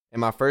And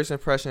my first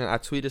impression, I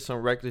tweeted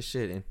some reckless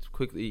shit and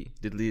quickly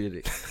deleted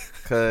it.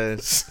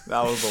 Cause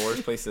that was the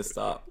worst place to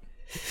stop.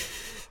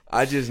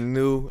 I just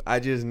knew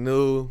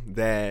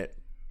that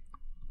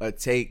a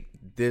take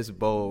this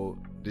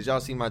bold. Did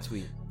y'all see my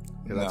tweet?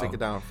 Because I took it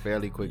down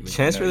fairly quickly.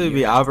 Chance really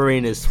be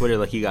operating his Twitter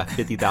like he got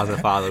 50,000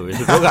 followers.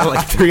 He got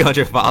like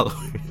 300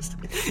 followers.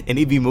 And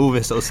he be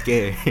moving so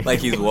scared. Like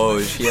he's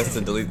Woj. He has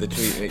to delete the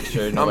tweet, make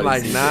sure I'm nobody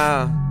like, sees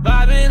nah.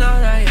 Vibing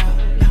on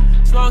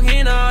that,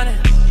 smoking on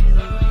it.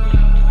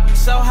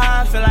 So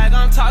high, I feel like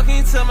I'm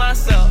talking to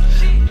myself.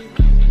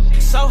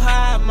 So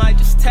high, I might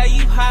just tell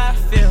you how I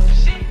feel.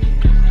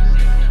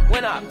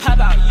 When I pop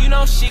out, you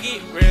know she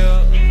get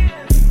real.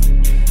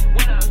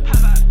 When I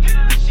pop out, you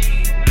know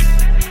she get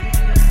real.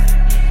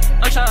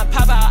 I'm tryna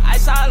pop out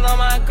ice all on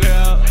my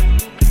grill.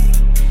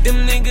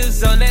 Them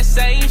niggas on that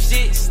same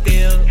shit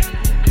still.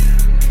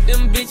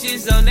 Them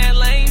bitches on that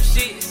lame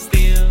shit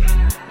still.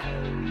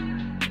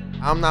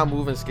 I'm not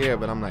moving scared,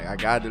 but I'm like, I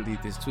gotta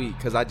delete this tweet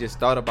because I just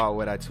thought about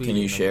what I tweeted. Can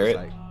you share it?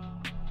 Like,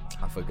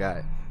 I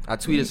forgot. I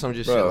tweeted some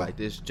just shit like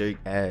this Drake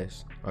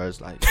ass, or it's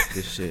like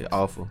this shit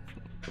awful.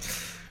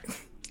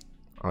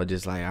 I was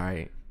just like, all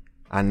right,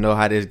 I know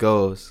how this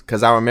goes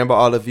because I remember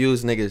all the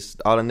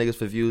niggas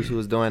for views who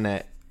was doing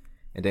that,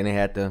 and then they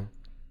had to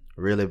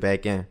reel it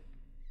back in.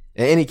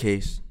 In any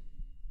case,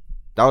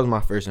 that was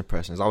my first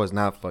impressions. I was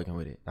not fucking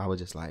with it. I was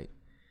just like.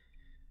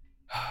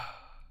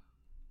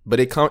 But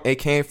it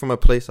came from a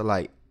place of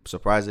like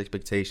surprise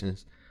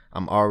expectations.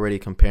 I'm already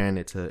comparing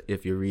it to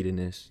If You're Reading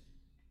This.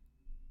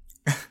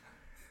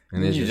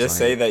 And you just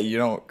say that you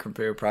don't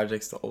compare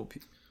projects to old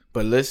people.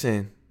 But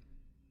listen,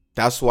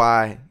 that's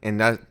why, and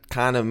that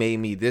kind of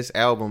this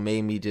album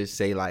made me just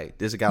say like,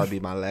 this got to be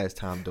my last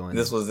time doing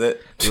this. This was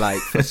it. Like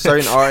for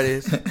certain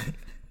artists,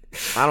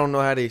 I don't know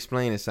how to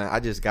explain it, son.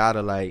 I just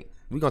gotta like,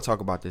 we're going to talk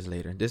about this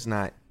later. This is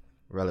not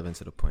relevant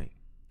to the point.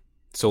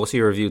 So what's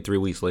your review 3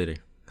 weeks later?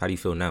 How do you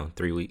feel now?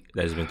 3 weeks.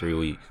 That has been 3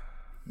 weeks.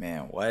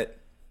 Man, what?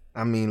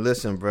 I mean,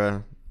 listen,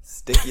 bro.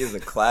 Sticky is a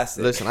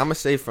classic. Listen, I'm gonna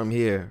say from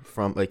here,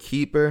 from A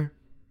Keeper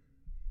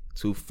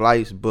to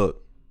Flight's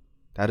Book,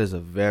 that is a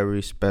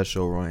very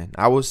special run.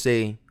 I would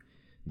say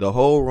the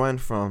whole run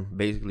from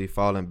basically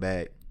Falling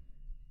Back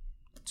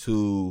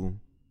to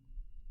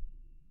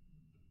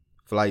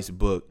Flight's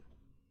Book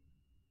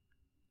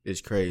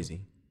is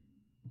crazy.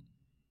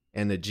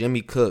 And the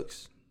Jimmy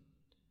Cooks,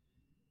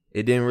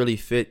 it didn't really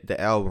fit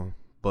the album,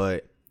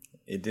 but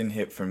it didn't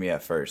hit for me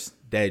at first.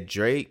 That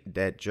Drake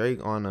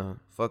on a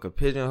fuck a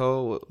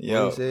pigeonhole. What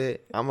he said?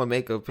 I'm gonna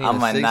make a on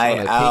penis my six night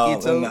on a out.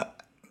 pinky toe.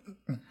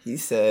 He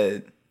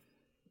said,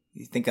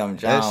 "You think I'm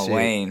John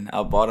Wayne?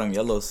 I bought him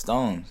yellow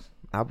stones."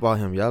 I bought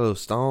him yellow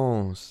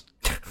stones.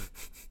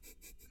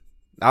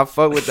 I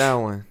fuck with that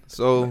one.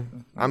 So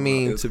I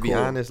mean, to be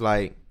honest,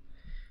 like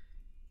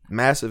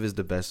Massive is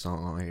the best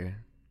song on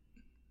here.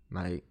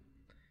 Like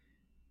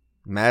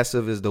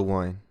Massive is the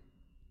one.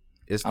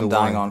 I'm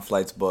dying on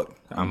Flight's Book.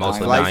 I'm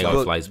also dying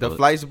on Flight's Book. The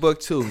Flight's Book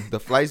too. The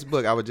Flight's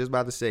Book. I was just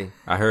about to say.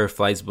 I heard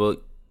Flight's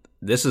Book.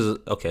 This is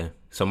okay.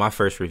 So my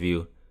first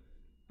review.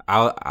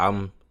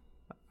 I'm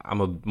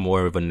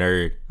more of a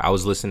nerd. I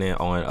was listening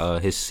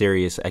on his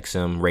Sirius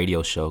XM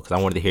radio show because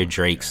I wanted to hear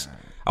Drake's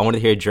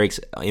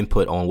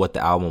input on what the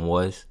album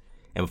was,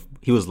 and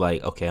he was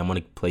like, "Okay, I'm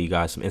gonna play you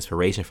guys some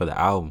inspiration for the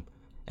album."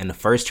 And the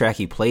first track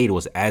he played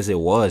was "As It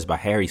Was" by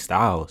Harry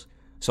Styles.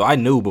 So I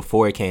knew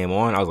before it came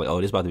on, I was like, "Oh,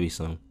 this is about to be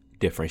some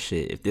different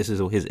shit if this is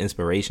his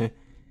inspiration."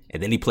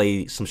 And then he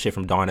played some shit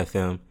from Dawn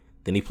FM,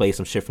 then he played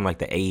some shit from like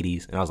the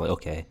 80s, and I was like,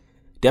 okay,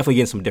 definitely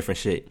getting some different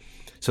shit.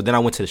 So then I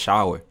went to the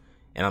shower,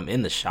 and I'm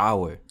in the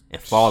shower,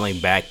 and Falling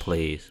Back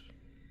plays,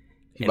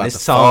 and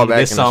this song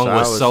was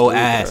so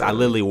ass. Bro. I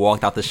literally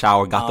walked out the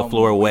shower, got the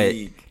floor wet,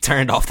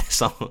 turned off the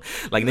song.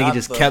 Like nigga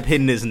just kept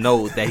hitting his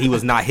note that he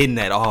was not hitting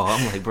at all.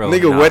 I'm like, bro,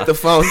 nigga wet the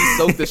phone, he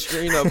soaked the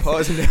screen up,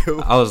 pausing it.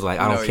 I was like,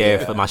 I don't care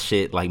if my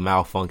shit like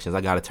malfunctions.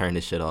 I gotta turn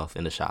this shit off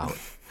in the shower.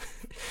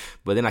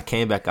 But then I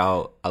came back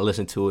out, I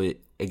listened to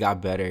it, it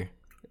got better.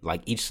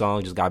 Like each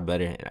song just got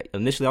better. And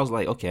initially I was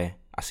like, okay,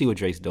 I see what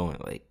Drake's doing.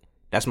 Like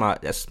that's my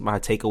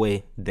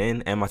takeaway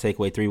then, and my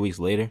takeaway 3 weeks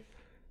later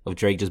of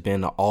Drake just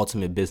being the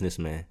ultimate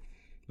businessman.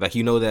 Like,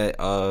 you know that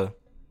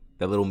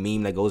little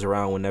meme that goes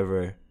around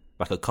whenever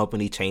like a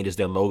company changes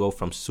their logo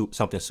from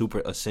something super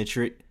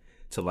eccentric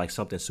to like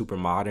something super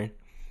modern?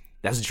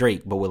 That's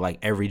Drake, but with like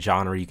every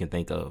genre you can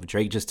think of.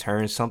 Drake just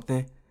turns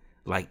something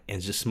like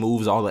and just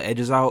smooths all the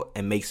edges out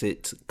and makes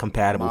it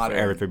compatible for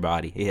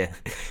everybody. Yeah,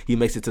 he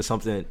makes it to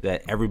something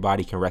that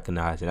everybody can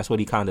recognize, and that's what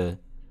he kind of.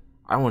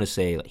 I don't want to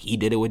say like he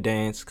did it with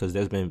dance because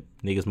there's been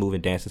niggas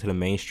moving dance into the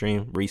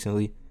mainstream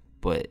recently,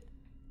 but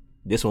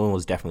this one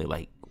was definitely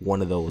like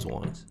one of those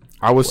ones.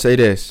 I would say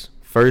this: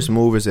 first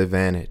mover's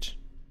advantage.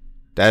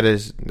 That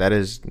is.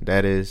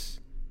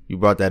 You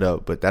brought that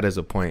up, but that is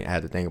a point I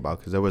had to think about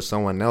because there was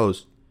someone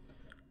else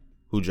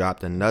who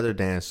dropped another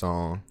dance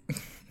song.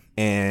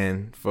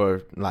 And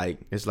for like,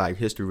 it's like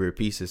history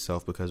repeats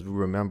itself because we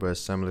remember a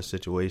similar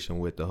situation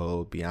with the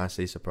whole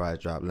Beyonce surprise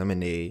drop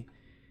Lemonade.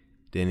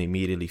 Then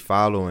immediately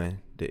following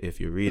the If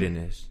You're Reading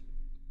This.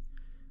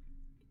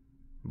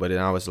 But then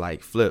I was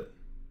like, flip.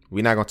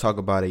 We're not gonna talk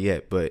about it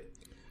yet, but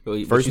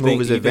Well, first you move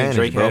think- is you think advantage,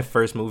 Drake bro. had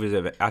first move is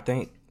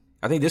advantage.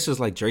 I think this is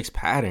like Drake's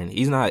pattern.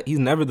 He's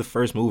never the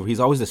first mover. He's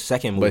always the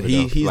second mover. But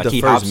he's like, the he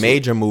first hops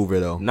major mover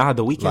though. Nah,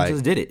 The Weeknd Like-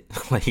 just did it.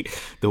 Like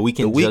The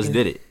Weeknd just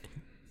did it.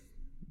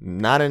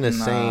 Not in the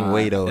same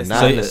way though. it's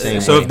Not in the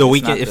same So way. if the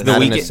It's not Weeknd, if the- the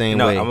Not in the Weeknd, same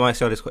no, way. I'm gonna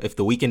ask you this: if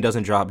the Weeknd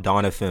doesn't drop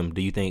Dawn FM,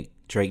 do you think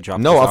Drake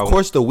drops? No, this of album?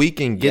 course the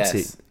Weeknd gets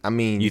Yes. it. I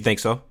mean, You think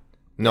so?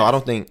 no, I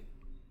don't think.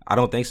 I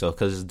don't think so,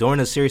 because during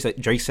the series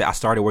that Drake said, I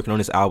started working on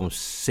this album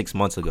 6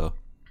 months ago.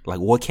 Like,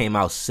 what came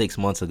out 6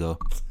 months ago?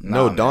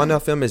 No, Nah, Dawn man.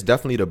 FM is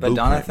definitely the But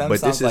Dawn blueprint. FM But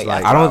sounds this is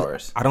like like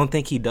Hours. I don't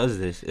think he does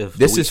this. If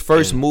this The is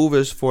first Weeknd-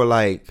 movers for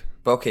like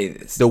But okay,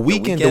 the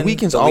Weeknd. The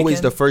Weeknd's always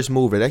Weeknd- the first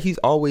mover. That he's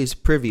always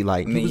privy.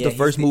 Like I mean, he was yeah, the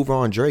first he's the- mover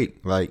on Drake.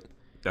 Like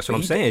That's what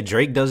I'm saying.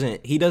 Drake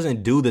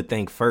doesn't do the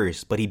thing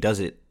first, but he does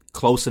it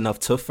close enough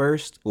to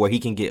first where he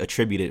can get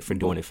attributed for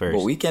doing it first.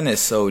 But Weeknd is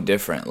so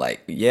different.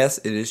 Like, yes,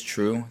 it is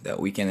true that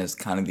Weeknd is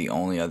kind of the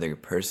only other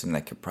person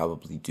that could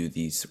probably do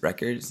these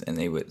records, and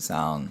they would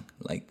sound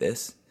like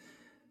this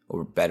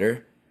or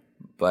better.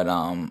 But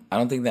I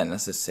don't think that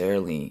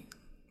necessarily,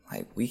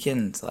 like,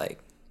 Weeknd's like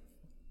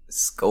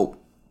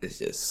scope is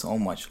just so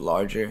much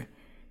larger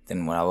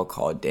than what I would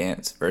call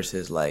dance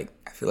versus like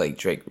I feel like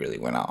Drake really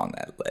went out on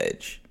that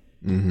ledge.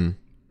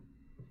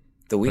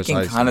 The Weeknd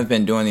Precisely. kind of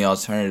been doing the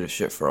alternative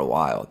shit for a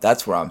while.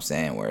 That's where I'm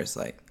saying where it's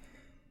like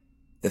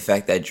the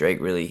fact that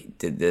Drake really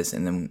did this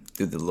and then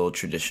threw the little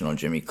traditional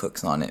Jimmy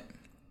Cooks on it.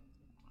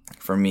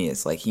 For me,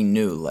 it's like he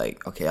knew,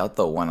 like, okay, I'll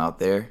throw one out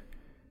there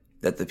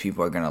that the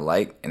people are gonna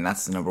like, and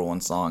that's the number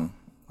one song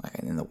like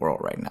in the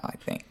world right now, I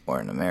think, or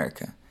in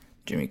America,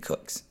 Jimmy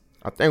Cooks.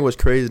 I think what's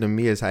crazy to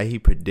me is how he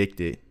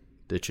predicted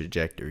the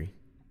trajectory,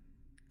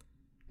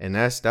 and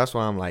that's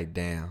why I'm like,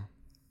 damn,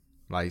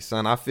 like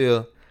son, I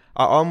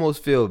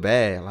almost feel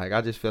bad. Like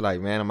I just feel like,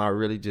 man, am I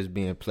really just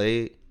being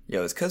played?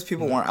 Yo, it's because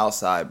people weren't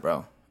outside,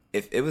 bro.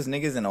 If it was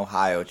niggas in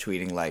Ohio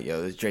tweeting like,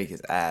 yo, this Drake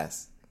is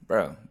ass,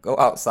 bro, go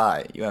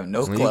outside. You have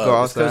no When you clubs. go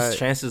outside- Because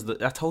chances,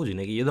 I told you,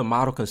 nigga, you're the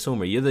model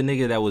consumer. You're the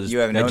nigga that was You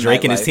have that no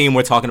Drake and his nightlife. team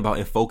were talking about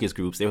in focus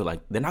groups. They were like,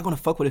 they're not gonna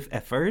fuck with it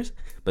at first,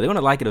 but they're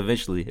gonna like it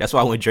eventually. That's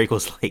why when Drake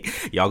was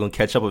like, y'all gonna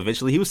catch up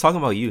eventually, he was talking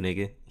about you,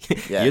 nigga.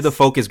 Yes. You're the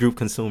focus group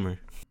consumer.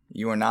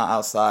 You were not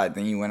outside,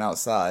 then you went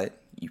outside.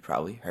 You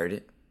probably heard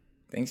it.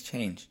 Things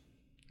change.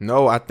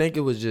 No, I think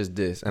it was just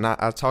this, and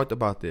I talked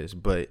about this,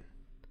 but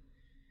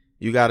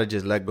you gotta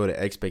just let go of the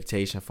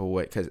expectation for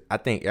what, because I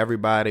think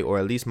everybody, or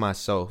at least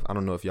myself, I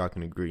don't know if y'all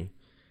can agree,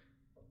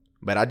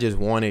 but I just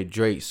wanted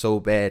Drake so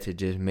bad to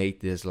just make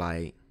this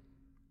like,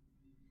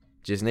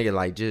 just nigga,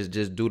 like just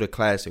do the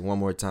classic one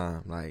more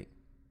time, like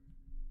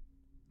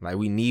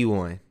we need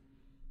one,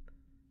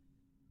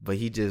 but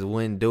he just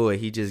wouldn't do it.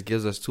 He just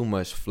gives us too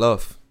much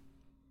fluff.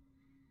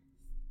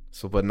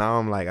 So, but now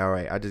I'm like, all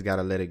right, I just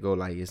gotta let it go.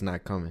 Like it's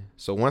not coming.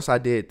 So once I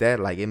did that,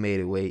 like it made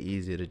it way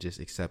easier to just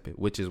accept it,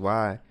 which is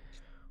why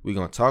we're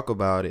gonna talk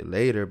about it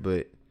later.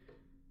 But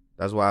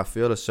that's why I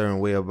feel a certain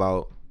way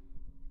about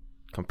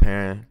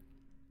comparing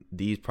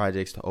these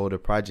projects to older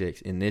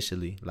projects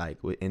initially, like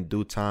in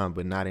due time,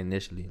 but not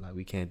initially. Like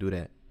we can't do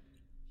that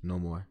no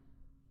more.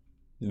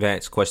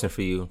 Vance, question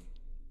for you.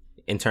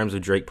 In terms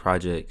of Drake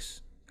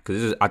projects,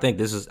 because I think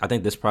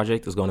this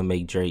project is going to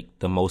make Drake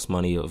the most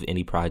money of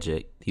any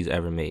project he's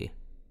ever made.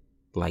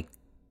 Like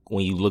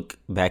when you look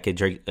back at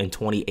Drake in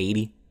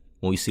 2080,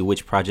 when we see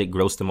which project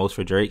grossed the most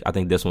for Drake, I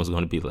think this one's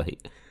going to be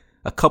like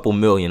a couple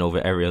million over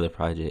every other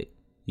project.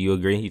 You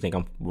agree? You think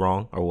I'm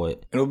wrong or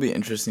what? It'll be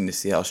interesting to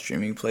see how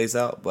streaming plays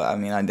out, but I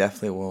mean, I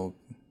definitely will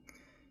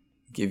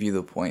give you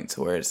the point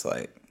to where it's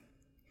like,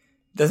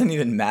 doesn't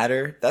even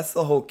matter. That's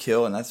the whole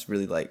kill, and that's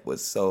really like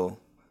what's so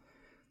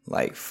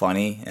like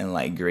funny and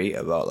like great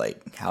about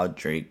like how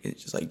Drake it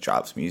just like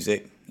drops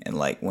music, and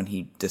like when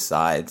he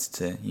decides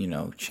to, you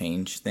know,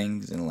 change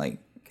things and like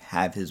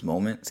have his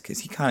moments, because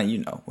he kind of, you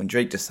know, when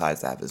Drake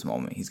decides to have his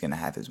moment, he's gonna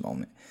have his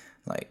moment.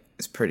 Like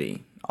it's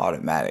pretty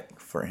automatic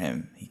for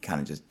him. He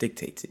kind of just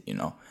dictates it, you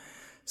know.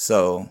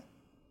 So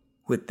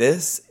with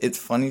this, it's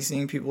funny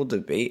seeing people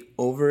debate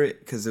over it,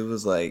 because it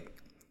was like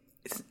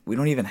we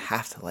don't even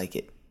have to like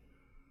it.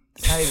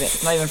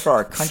 It's not even for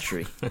our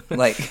country.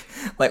 like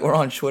we're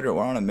on Twitter,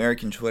 we're on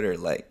American Twitter,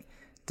 like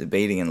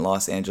debating in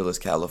Los Angeles,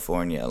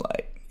 California,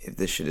 like if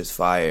this shit is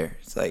fire.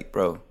 It's like,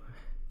 bro,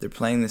 they're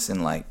playing this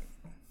in like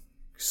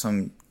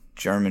some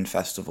German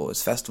festival.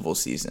 It's festival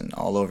season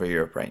all over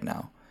Europe right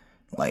now.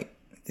 Like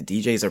the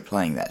DJs are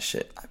playing that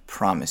shit. I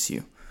promise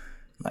you.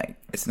 Like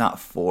it's not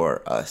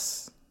for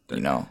us,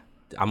 you know.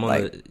 I'm on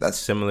Like, that's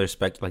similar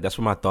spec. Like that's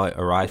where my thought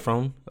arrived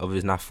from. Of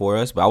it's not for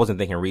us, but I wasn't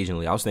thinking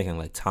regionally. I was thinking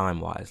like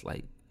time wise.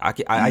 Like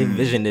I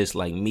envision this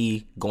like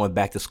me going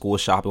back to school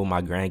shopping with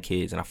my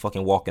grandkids, and I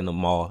fucking walk in the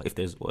mall, if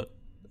there's a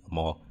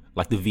mall,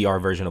 like the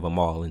VR version of a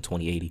mall in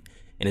 2080,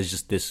 and it's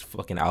just this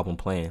fucking album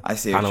playing. I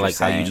see what Kind of you're like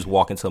how you saying. just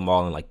walk into a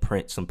mall and like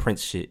some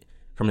Prince shit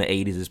from the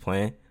 80s is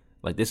playing.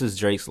 Like this is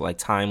Drake's like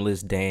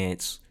timeless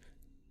dance,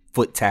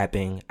 foot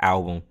tapping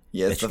album.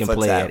 Yeah, it's that the you can foot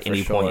play tap at for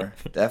any sure.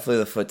 point. Definitely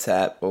the foot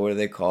tap, or what do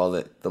they call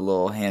it? The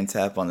little hand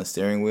tap on the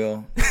steering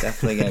wheel.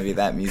 Definitely gonna be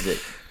that music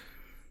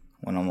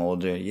when I'm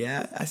older.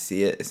 Yeah, I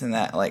see it. It's in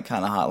that like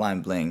kind of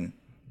Hotline Bling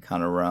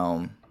kind of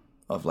realm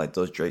of like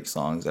those Drake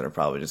songs that are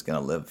probably just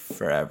gonna live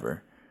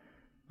forever.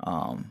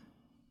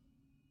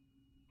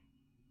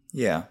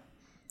 Yeah,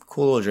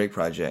 cool little Drake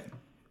project.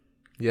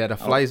 Yeah, the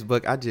Flights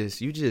book.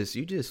 You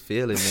just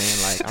feel it,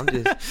 man.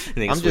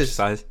 Like I'm just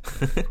size.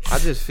 I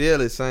just feel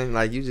it, son.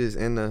 Like you just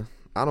in the.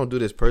 I don't do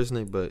this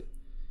personally, but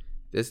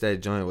it's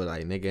that joint with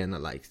like nigga in the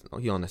like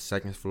he on the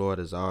second floor of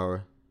the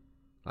Zara,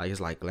 like it's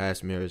like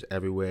glass mirrors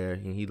everywhere,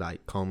 and he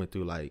like combing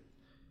through like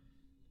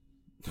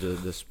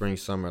the spring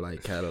summer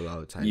like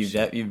catalog type. You've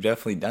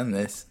definitely done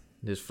this.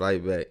 This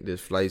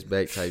Flights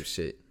back type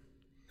shit.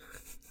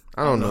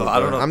 I don't know. I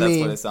don't know if I that's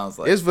mean, what it sounds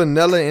like. It's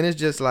vanilla, and it's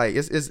just like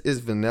it's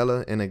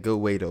vanilla in a good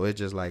way though. It's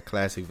just like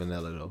classic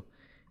vanilla though.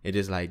 It's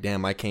just like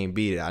damn, I can't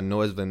beat it. I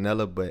know it's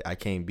vanilla, but I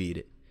can't beat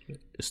it.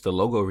 It's the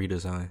logo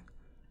redesign.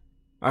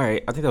 All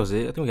right, I think that was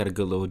it. I think we got a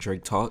good little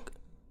Drake talk.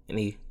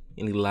 Any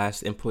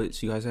last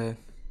inputs you guys had?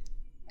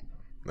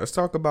 Let's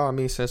talk about. I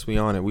mean, since we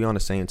on the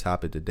same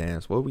topic, the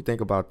dance. What do we think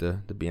about the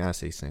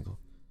Beyonce single?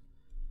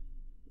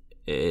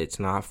 It's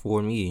not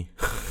for me.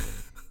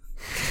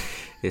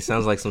 It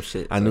sounds like some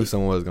shit. I knew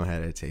someone was gonna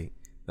have that take.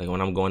 Like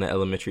when I'm going to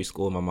elementary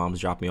school, my mom's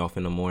dropping me off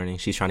in the morning.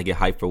 She's trying to get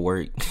hyped for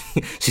work.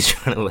 She's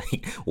trying to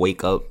like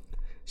wake up.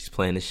 She's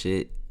playing this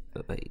shit.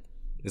 Like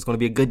it's gonna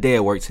be a good day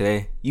at work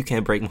today. You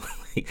can't break my.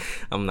 Like,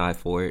 I'm not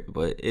for it,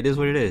 but it is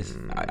what it is.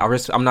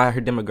 I'm not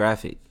her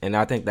demographic, and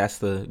I think that's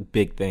the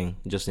big thing,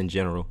 just in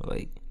general.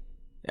 Like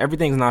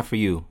everything's not for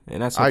you,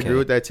 and that's okay. I agree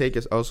with that take.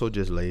 It's also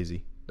just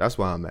lazy. That's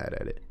why I'm mad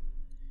at it.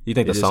 You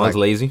think the song's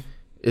lazy?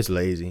 It's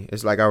lazy.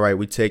 It's like, all right,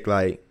 we take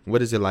like,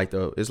 what is it like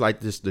though? It's like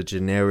this the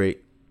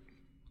generic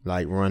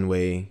like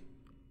runway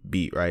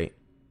beat, right?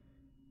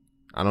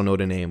 I don't know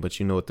the name, but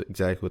you know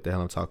exactly what the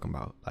hell I'm talking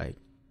about. Like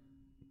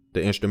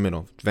the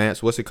instrumental.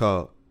 Vance, what's it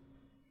called?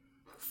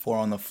 4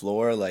 on the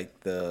floor, like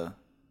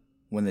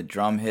when the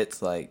drum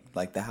hits,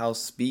 like the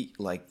house beat,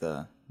 like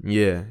the.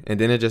 Yeah, and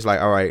then it's just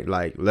like, all right,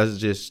 like let's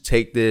just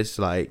take this,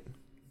 like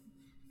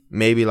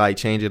maybe like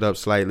change it up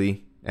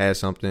slightly, add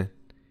something,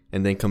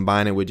 and then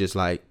combine it with just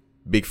like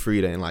Big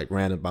Frida and like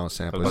random bounce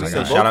samples.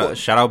 Like,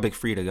 shout out Big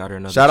Frida, got her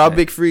another. Shout out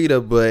Big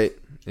Frida, but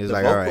it's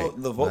like all right.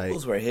 The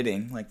vocals were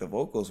hitting, like the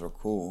vocals were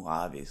cool.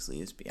 Obviously,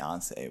 it's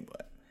Beyonce,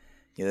 but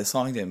yeah, the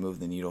song didn't move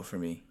the needle for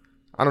me.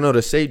 I don't know.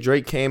 To say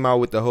Drake came out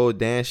with the whole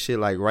dance shit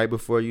like right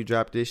before you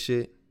dropped this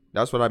shit,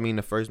 that's what I mean.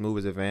 The first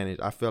mover's advantage.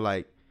 I feel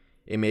like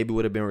it maybe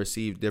would have been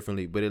received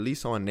differently, but at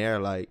least on there,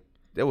 like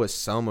there was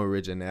some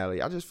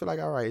originality. I just feel like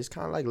all right, it's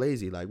kind of like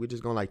lazy. Like we're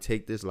just gonna like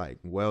take this like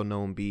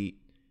well-known beat.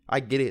 I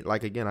get it.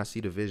 Like, again, I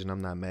see the vision.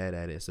 I'm not mad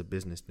at it. It's a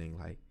business thing.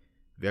 Like,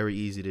 very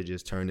easy to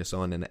just turn this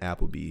on in the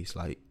Applebee's.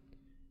 Like,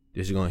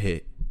 this is going to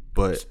hit.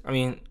 But, I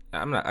mean,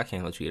 I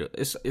can't let you get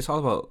it. It's all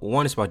about,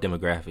 one, it's about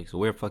demographics.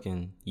 We're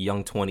fucking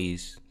young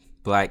 20s,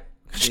 black,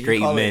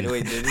 straight men.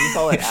 Did he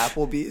call it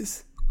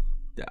Applebee's?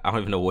 I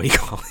don't even know what he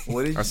called it.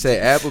 What did I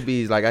said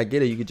Applebee's. Like, I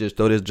get it. You could just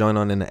throw this joint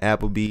on in the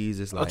Applebee's.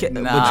 It's like, okay,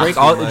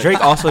 but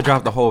Drake also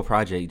dropped the whole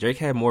project. Drake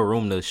had more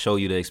room to show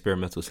you the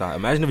experimental side.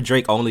 Imagine if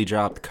Drake only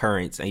dropped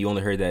Currents and you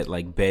only heard that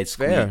like bed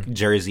squeak,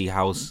 Jersey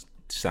house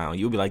sound.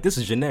 You'd be like, this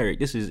is generic.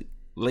 This is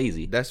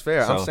lazy. That's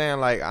fair. So, I'm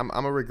saying like I'm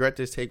gonna regret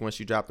this take when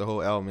she dropped the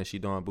whole album and she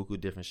doing buku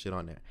different shit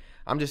on there.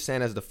 I'm just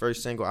saying as the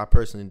first single, I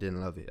personally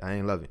didn't love it. I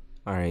ain't love it.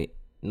 All right,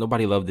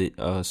 nobody loved it.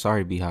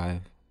 Sorry,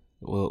 Beehive.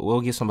 We'll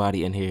get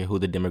somebody in here who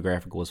the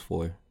demographic was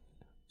for,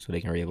 so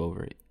they can rave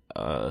over it.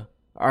 All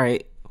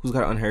right, who's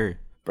got Unheard?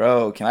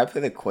 Bro, can I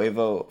play the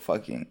Quavo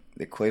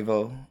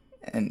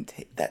and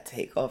that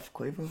Takeoff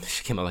Quavo?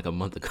 She came out like a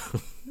month ago.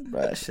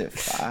 Bro, that shit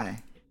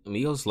fire.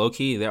 Migos, low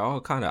key, they're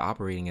all kind of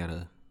operating at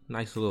a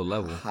nice little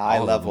level. High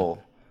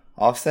level.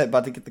 Offset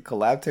about to get the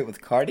collab tape with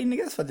Cardi. Nigga,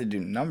 that's about to do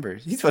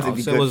numbers. He's about to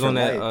be good was for on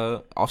life.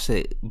 that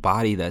Offset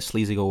Body, that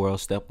Sleazy Go World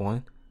Step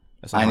 1.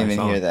 I didn't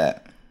even hear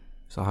that.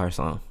 It's a hard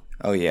song.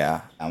 Oh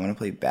yeah, I'm gonna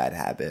play Bad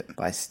Habit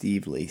by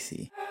Steve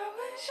Lacy.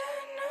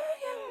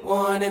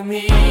 Wanted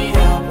me,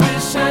 I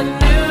wish I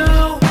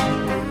knew.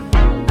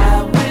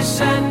 I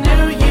wish I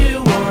knew you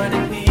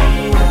wanted me.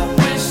 I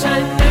wish I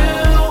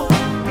knew.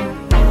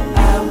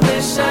 I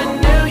wish I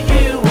knew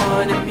you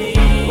wanted me.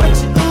 What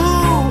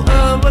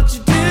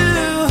you do?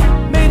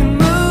 Made a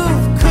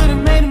move,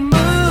 could've made a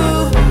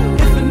move.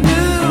 If I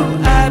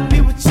knew, I'd be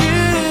with you.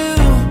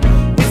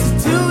 Is it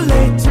too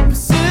late to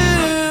pursue?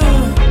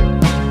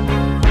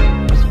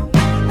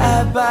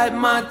 I bite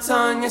my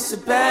tongue, it's a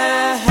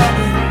bad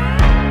habit.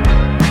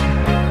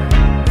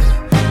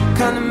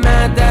 Kinda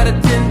mad that I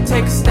didn't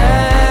take a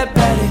stab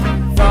at it.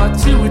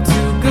 Thought you were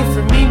too good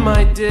for me,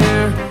 my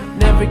dear.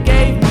 Never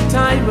gave me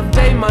time of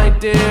day, my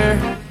dear.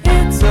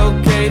 It's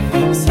okay,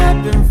 things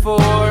happen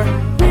for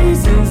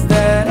reasons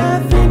that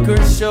I think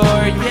are sure,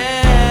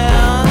 yeah.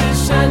 I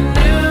wish I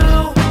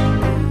knew.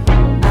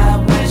 I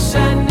wish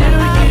I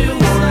knew you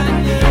wanted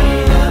me.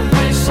 I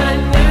wish I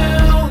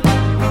knew.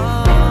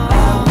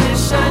 I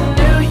wish I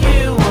knew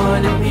you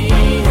wanted me.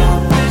 I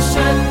wish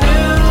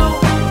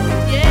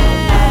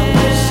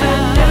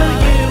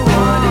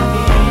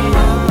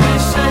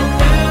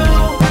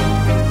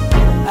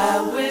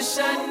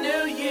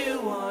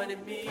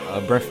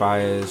Brent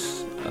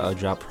Faiyaz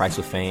dropped Price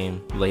of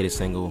Fame, latest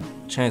single.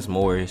 Chance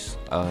Morris,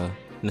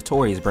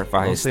 notorious Brent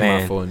Faiyaz Don't say my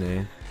stan. full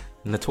name.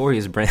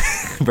 Notorious Brent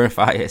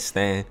Faiyaz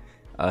stan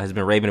has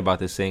been raving about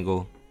this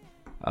single,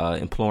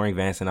 imploring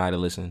Vance and I to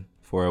listen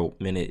for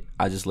a minute.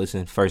 I just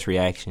listened. First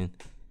reaction,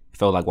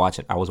 felt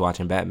like I was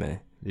watching Batman.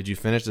 Did you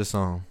finish the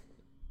song?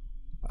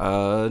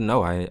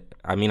 No,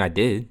 I mean I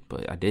did,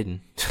 but I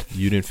didn't.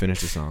 You didn't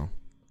finish the song.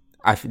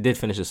 I did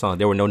finish the song.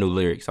 There were no new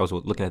lyrics. I was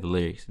looking at the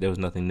lyrics. There was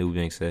nothing new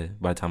being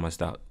said by the time I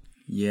stopped.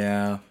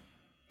 Yeah,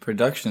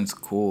 production's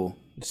cool.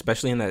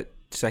 Especially in the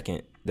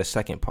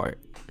second part.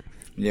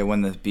 Yeah,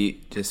 when the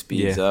beat just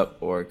speeds up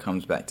or it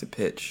comes back to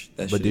pitch.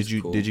 That But shit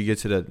is cool. did you get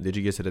to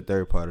the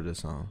third part of the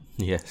song?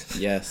 Yes.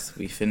 Yes,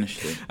 we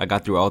finished it. I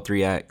got through all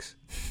 3 acts.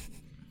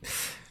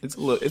 It's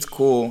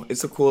cool.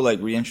 It's a cool like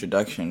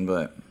reintroduction,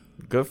 but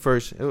Good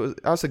first.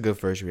 That's a good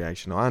first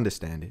reaction. I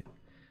understand it.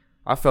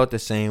 I felt the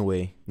same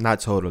way.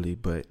 Not totally,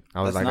 but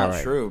I was that's like, not all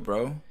right. true,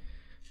 bro.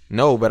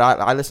 No, but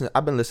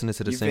I've been listening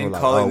to the You've single been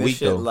like calling all this week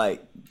shit though.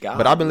 like God.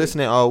 But I've been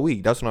listening all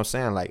week. That's what I'm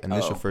saying. Like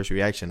initial Oh. first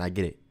reaction, I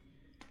get it.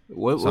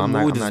 What I'm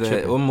mood not does that?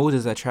 tripping. What mood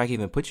does that track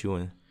even put you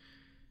in?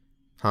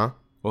 Huh?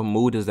 What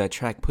mood does that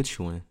track put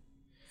you in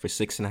for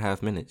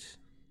 6.5 minutes?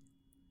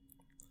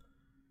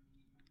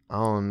 I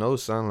don't know,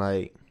 son.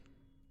 Like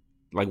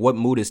What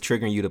mood is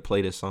triggering you to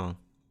play this song?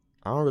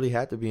 I don't really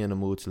have to be in the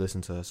mood to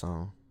listen to a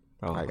song.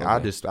 Oh, Like okay.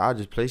 I'll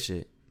just play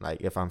shit.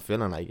 Like if I'm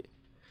feeling like it.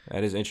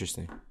 That is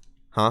interesting.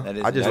 Huh? That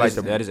is- I just that like is-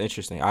 the. That is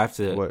interesting. I have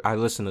to. What? I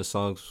listen to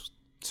songs.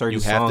 Certain You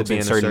have to songs be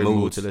in a certain mood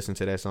moods. to listen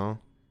to that song.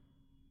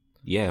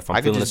 Yeah, if I I'm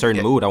could feeling a just certain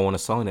get- mood, I want a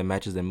song that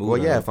matches that mood. Well,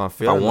 yeah, if I'm I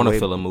feeling the want to way-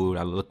 feel a mood,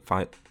 I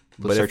But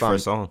search if for I'm- a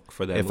song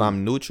for that. If mood.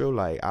 I'm neutral,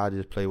 like I'll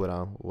just play what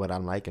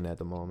I'm liking at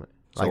the moment.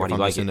 So Like why if do you I'm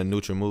like just in it? a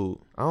neutral mood.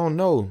 I don't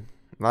know.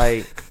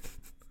 Like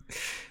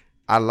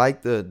I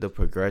like the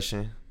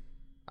progression.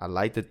 I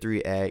like the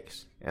 3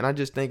 acts. And I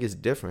just think it's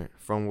different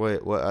from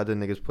what other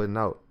niggas putting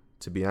out,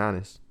 to be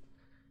honest.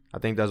 I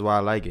think that's why I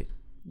like it.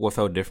 What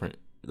felt different?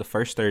 The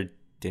first third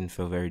didn't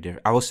feel very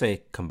different. I would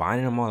say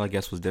combining them all, I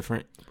guess, was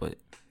different. But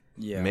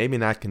yeah, Maybe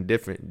not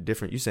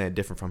different. You saying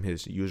different from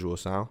his usual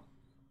sound?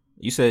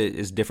 you said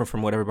it's different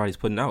from what everybody's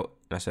putting out.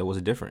 And I said, was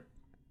it different?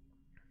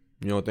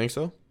 You don't think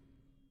so?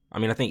 I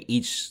mean, I think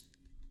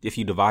if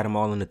you divide them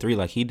all into 3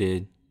 like he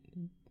did,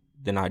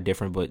 they're not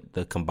different, but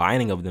the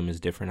combining of them is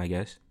different, I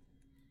guess.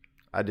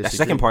 I That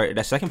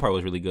disagree. second part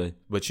was really good.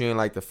 But you didn't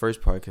like the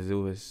first part because it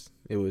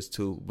was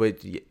too. But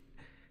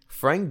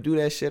Frank do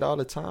that shit all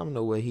the time.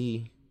 The way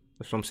he.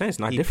 That's what I'm saying. It's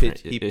not He different.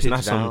 pitch- he It's not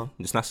pitch some. down.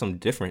 It's not some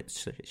different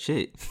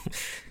shit.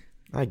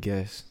 I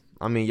guess.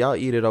 I mean, y'all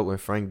eat it up when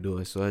Frank do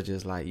it, so it's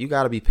just like you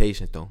gotta be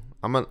patient though.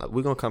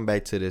 We're gonna come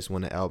back to this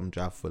when the album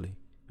drop fully,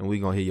 and we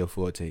gonna hear your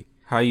full take.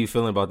 How are you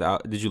feeling about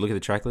the? Did you look at the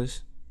track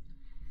list?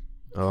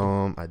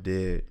 I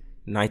did.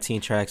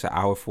 19 tracks, 1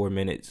 hour 4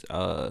 minutes,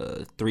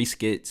 3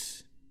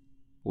 skits.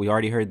 We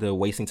already heard the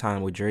Wasting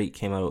Time with Drake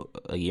came out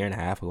a year and a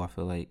half ago. I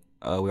feel like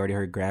we already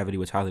heard Gravity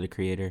with Tyler the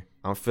Creator.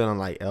 I'm feeling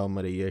like album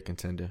of the year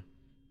contender.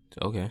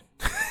 Okay,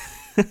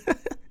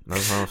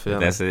 That's how I'm feeling.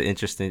 that's an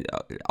interesting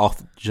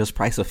off just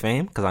Price of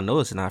Fame because I know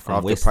it's not from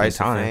off the Wasting Price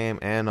Time. of Fame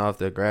and off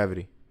the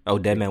Gravity Oh,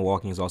 Dead Man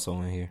Walking is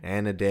also in here.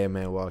 and the Dead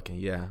Man Walking.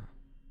 Yeah,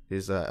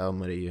 his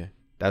album of the year.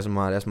 That's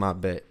my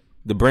bet.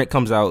 The Brent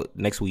comes out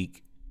next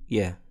week.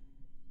 Yeah,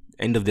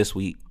 end of this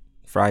week,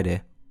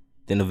 Friday.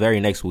 Then the very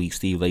next week,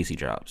 Steve Lacy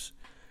drops.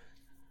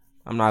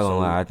 I'm not gonna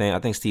lie. I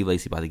think Steve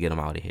Lacy about to get him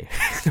out of here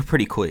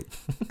pretty quick.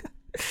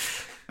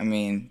 I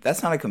mean,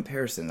 that's not a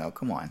comparison though.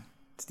 Come on,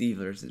 Steve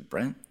versus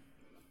Brent.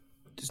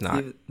 Just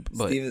not.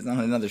 But Steve is on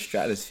another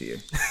stratosphere.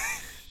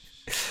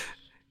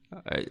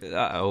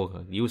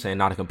 you were saying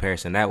not a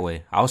comparison that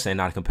way. I was saying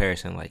not a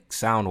comparison like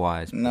sound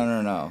wise.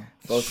 No.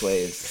 Both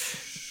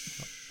ways.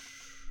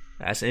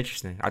 That's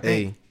interesting. I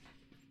think.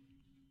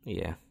 Hey,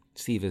 Yeah,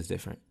 Steve is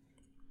different.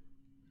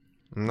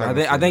 I'm not I gonna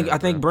think. say I think. nothing, I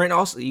think bro. Brent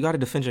also. You got to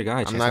defend your guy.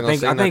 I'm Chance. not I gonna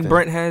think. say I think nothing.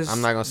 Brent has.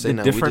 I'm not gonna say the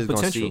nothing. We different just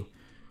potential. gonna see.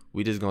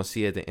 We just gonna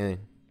see at the end.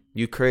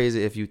 You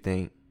crazy if you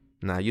think.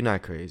 Nah, you're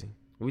not crazy.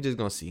 We just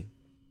gonna see.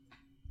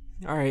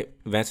 All right,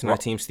 Vance and our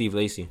What? team, Steve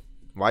Lacy.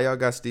 Why y'all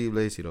got Steve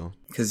Lacy though?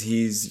 Because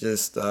he's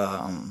just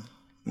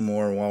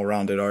more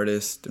well-rounded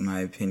artist, in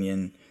my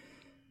opinion.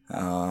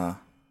 And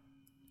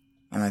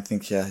I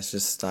think, his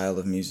just style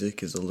of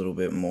music is a little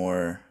bit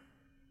more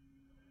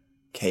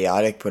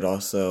chaotic, but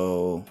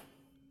also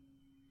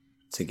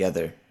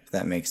together, if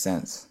that makes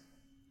sense.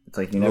 It's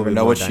like you A little never bit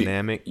know more what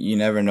dynamic. you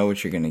never know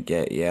what you're gonna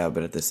get, yeah.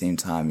 But at the same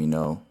time, you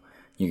know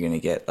you're gonna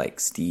get like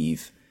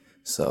Steve.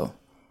 So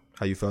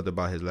How you felt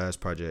about his last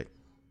project?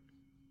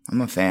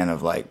 I'm a fan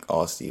of like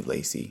all Steve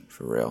Lacy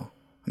for real.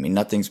 I mean,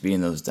 nothing's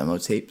beating those demo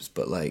tapes,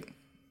 but like,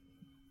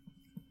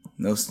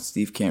 no,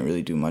 Steve can't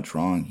really do much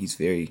wrong. He's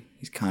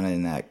kind of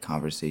in that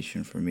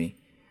conversation for me,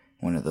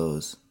 one of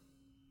those.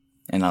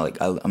 And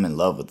I'm in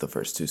love with the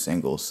first 2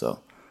 singles, so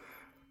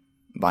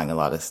I'm buying a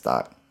lot of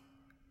stock.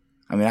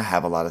 I mean, I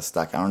have a lot of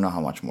stock. I don't know how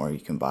much more you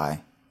can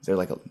buy. There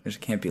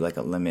can't be like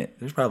a limit.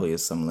 There's probably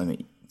is some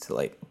limit to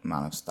like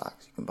amount of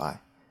stocks you can buy.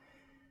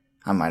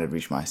 I might have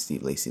reached my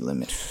Steve Lacy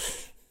limit.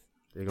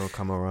 They're gonna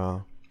come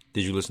around.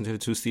 Did you listen to the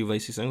 2 Steve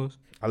Lacy singles?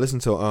 I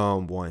listened to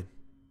one,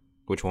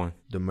 Which one?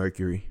 The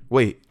Mercury.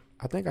 Wait,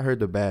 I think I heard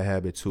the Bad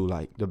Habit too.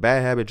 Like the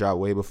Bad Habit dropped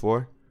way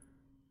before.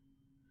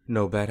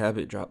 No, Bad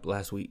Habit dropped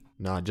last week.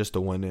 Nah, just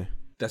the one there.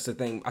 That's the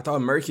thing. I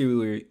thought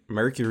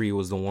Mercury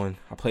was the one.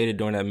 I played it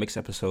during that mix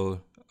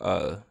episode.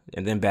 And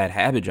then Bad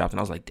Habit dropped, and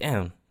I was like,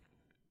 damn,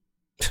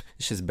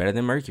 it's just better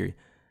than Mercury.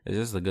 It's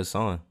just a good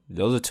song.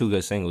 Those are 2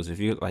 good singles. If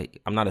you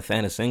like, I'm not a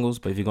fan of singles,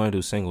 but if you're going to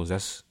do singles,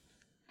 that's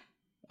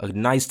a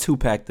nice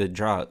 2-pack to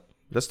drop.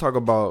 Let's talk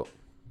about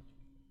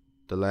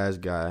the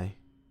last guy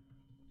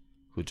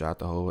who dropped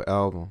the whole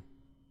album.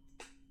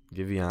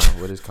 Giveon,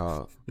 what is it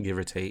called? Give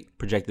or take.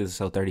 Projected to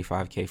sell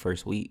 35K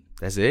first week.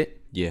 That's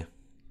it? Yeah.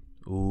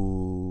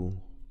 Ooh.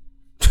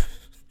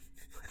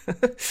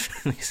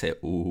 He said,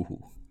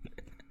 ooh.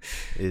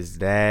 Is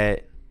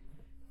that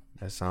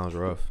sounds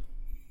rough.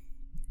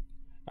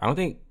 I don't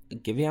think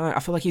Giveon, I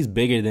feel like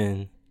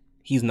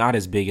he's not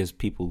as big as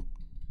people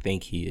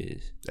think he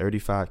is.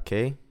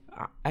 35K?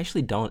 I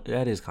actually don't.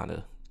 That is kind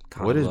of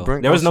What is low.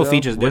 Brent? There was no sell?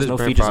 features. What There's is no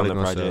Brent features on probably the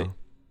gonna project. sell?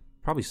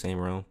 Probably same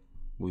realm,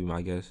 would be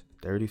my guess.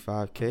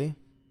 35K?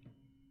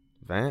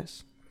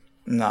 Vance?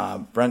 Nah,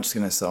 Brent's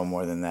gonna sell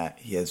more than that.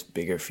 He has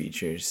bigger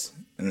features,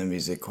 and the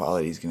music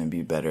quality is gonna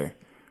be better.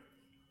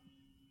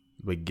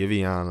 But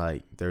Giveon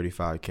like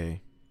 35K.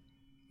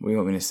 What do you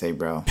want me to say,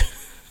 bro?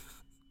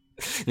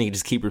 Nigga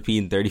just keep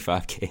repeating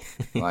 35K.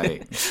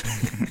 Like,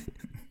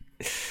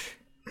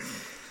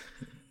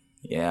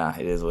 yeah,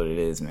 it is what it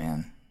is,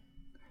 man.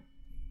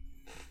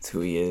 It's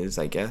who he is,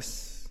 I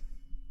guess.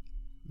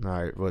 All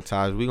right, well,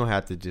 Taj, we're going to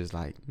have to just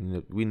like,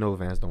 we know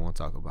Vance don't want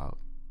to talk about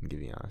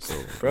Giveon. So,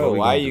 Bro,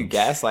 why are you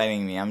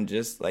gaslighting me? I'm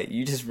just like,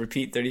 you just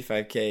repeat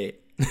 35K.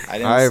 I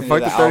didn't All right, listen fuck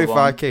to the album.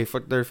 35K.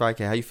 Fuck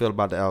 35K. How you feel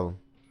about the album?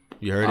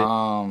 You heard it?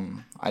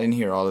 I didn't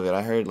hear all of it.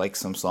 I heard like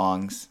some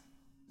songs.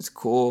 It's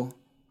cool.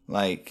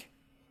 Like,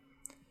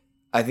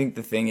 I think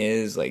the thing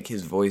is, like,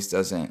 his voice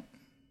doesn't.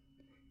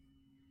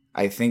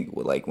 I think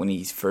like when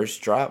he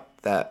first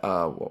dropped that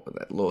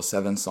that little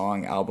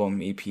 7-song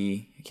album EP,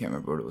 I can't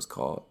remember what it was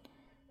called.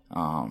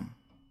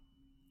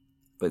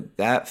 But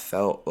that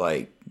felt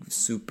like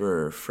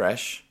super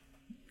fresh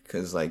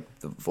because like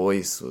the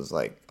voice was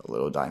like a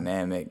little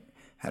dynamic.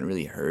 Hadn't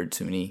really heard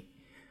too many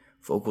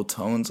vocal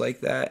tones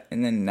like that.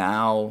 And then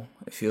now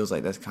it feels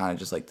like that's kind of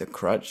just like the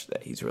crutch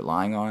that he's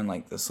relying on.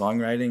 Like the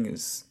songwriting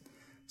is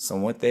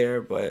somewhat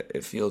there, but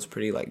it feels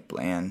pretty like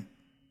bland.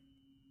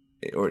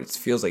 It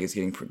feels like it's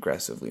getting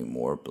progressively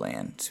more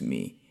bland to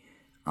me.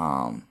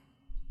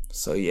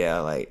 So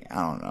yeah, like,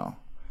 I don't know.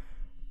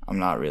 I'm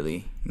not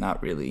really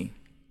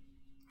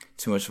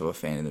too much of a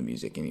fan of the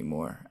music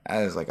anymore,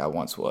 as like I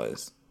once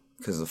was.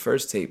 Because the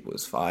first tape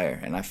was fire,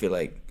 and I feel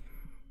like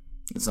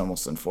it's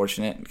almost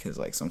unfortunate because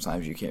like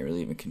sometimes you can't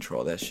really even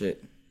control that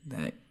shit.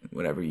 That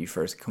whatever you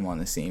first come on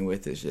the scene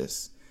with is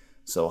just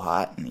so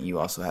hot, and you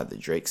also have the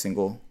Drake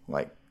single.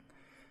 Like,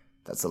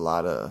 that's a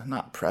lot of,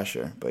 not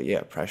pressure, but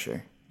yeah,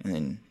 pressure. And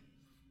then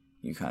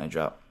you kind of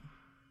drop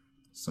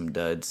some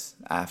duds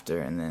after,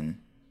 and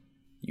then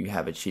you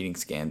have a cheating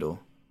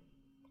scandal.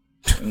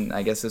 And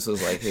I guess this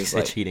was like his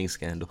like cheating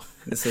scandal.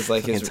 This is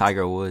like his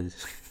Tiger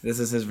Woods. This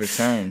is his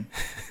return.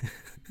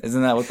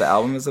 Isn't that what the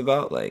album is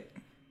about? Like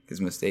his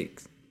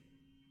mistakes.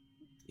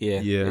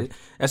 Yeah.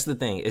 That's the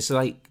thing. It's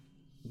like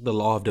the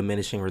law of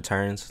diminishing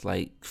returns.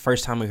 Like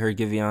first time we heard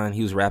Giveon,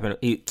 he was rapping.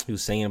 He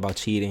was singing about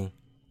cheating.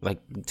 Like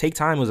Take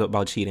Time was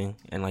about cheating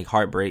and like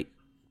heartbreak.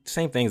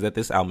 Same things that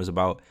this album is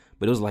about,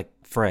 but it was like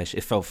fresh.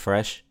 It felt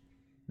fresh.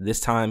 This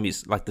time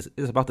it's like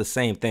it's about the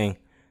same thing,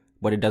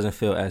 but it doesn't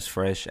feel as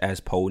fresh, as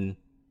potent.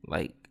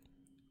 Like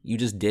you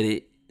just did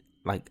it.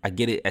 Like I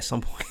get it at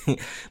some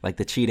point. Like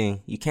the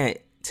cheating, you can't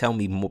tell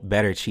me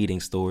better cheating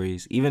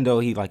stories. Even though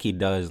he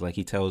does. Like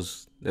he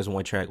tells. There's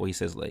one track where he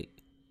says like,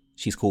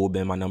 "She's cool,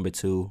 been my number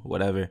 2,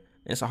 whatever." And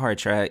it's a hard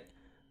track.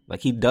 Like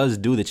he does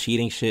do the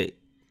cheating shit,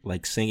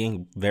 like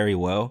singing very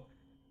well.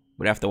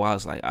 But after a while,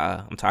 it's like,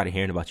 I'm tired of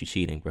hearing about you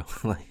cheating, bro.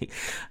 Like,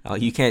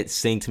 you can't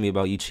sing to me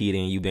about you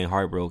cheating and you being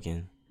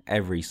heartbroken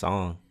every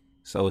song.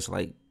 So it's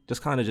like,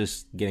 just kind of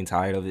just getting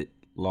tired of it.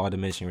 Law of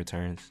diminishing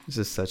returns. This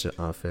is such an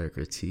unfair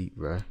critique,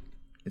 bro.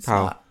 It's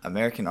not.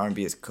 American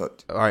R&B is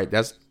cooked. All right,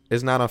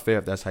 it's not unfair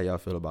if that's how y'all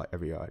feel about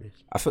every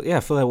artist. I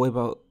feel that way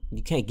about.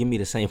 You can't give me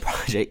the same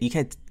project. You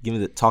can't give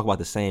me talk about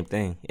the same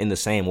thing in the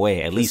same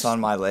way. At least on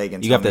my leg,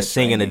 and you have to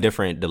sing in a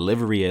different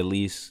delivery. At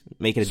least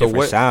make it a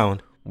different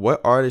sound.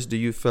 What artist do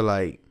you feel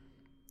like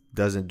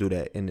doesn't do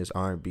that in this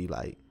R&B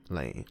like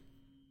lane?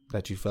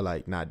 That you feel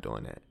like not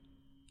doing that?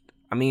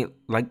 I mean,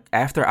 like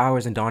After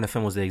Hours and Dawn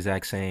FM was the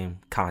exact same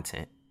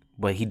content,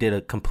 but he did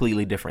a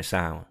completely different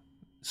sound.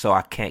 So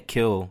I can't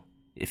kill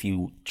if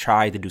you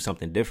try to do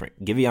something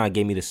different. Giveon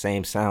gave me the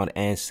same sound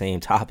and same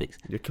topics.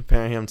 You're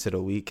comparing him to The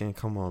Weeknd?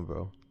 Come on,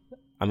 bro.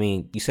 I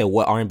mean, you said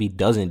what R&B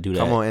doesn't do that?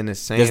 Come on, in the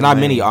same There's not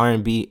lane. many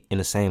R&B in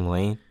the same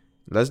lane.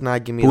 Let's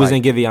not give me Who's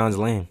in Giveon's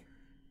lane?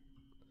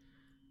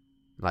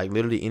 Like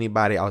literally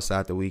anybody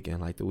outside The Weeknd.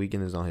 Like The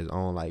Weeknd is on his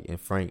own, like, and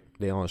Frank,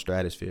 they own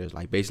stratospheres.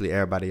 Like basically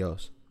everybody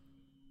else.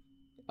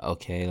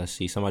 Okay, let's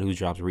see. Somebody who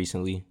dropped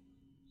recently.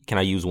 Can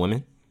I use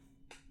women?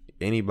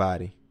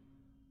 Anybody.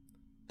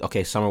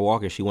 Okay, Summer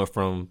Walker. She went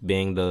from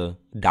being the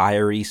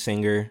diary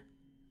singer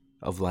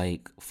of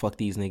like fuck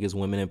these niggas,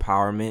 women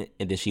empowerment,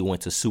 and then she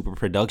went to super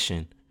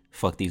production,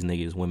 fuck these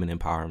niggas, women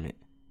empowerment.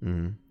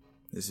 Mm-hmm.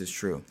 This is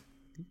true.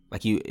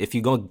 Like if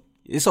you go,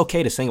 it's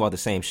okay to sing about the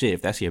same shit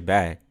if that's your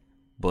bag,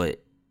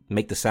 but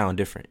make the sound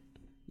different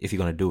if you're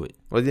gonna do it.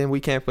 Well, then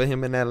we can't put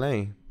him in that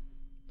lane.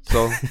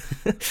 So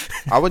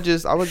I was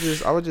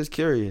just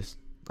curious.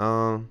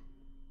 I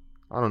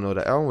don't know.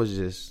 The album was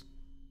just,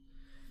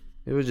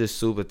 it was just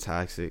super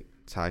toxic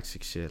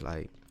shit.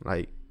 Like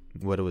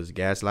what it was,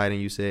 gaslighting.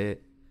 You said.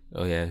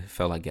 Oh yeah, it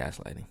felt like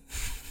gaslighting.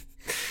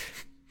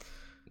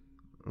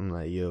 I'm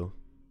like, yo,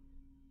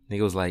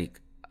 nigga was like,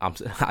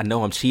 I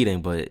know I'm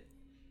cheating, but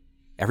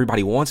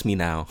everybody wants me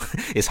now.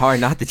 It's hard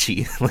not to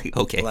cheat. Like,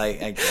 okay.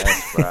 Like, I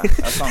guess, bro.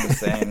 That's what I'm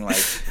saying.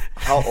 Like,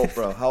 how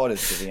old is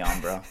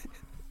Giveon, bro?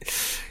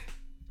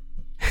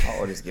 How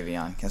old is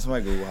Giveon? Can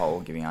somebody Google how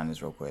old Giveon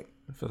is real quick?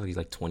 I feel like he's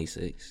like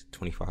 26,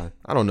 25.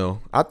 I don't know.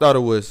 I thought it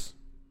was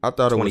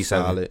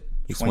solid.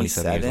 He's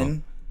 27 years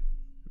old.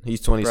 He's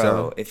 27.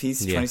 Bro, if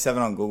he's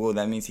 27 on Google,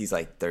 that means he's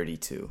like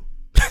 32.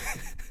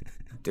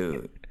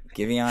 Dude,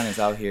 Giveon is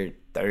out here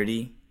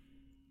 30,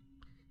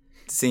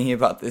 singing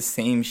about the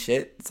same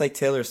shit. It's like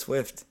Taylor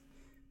Swift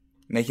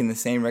making the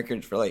same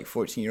records for like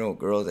 14-year-old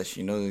girls that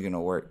she knows is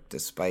gonna work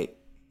despite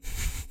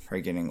her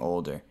getting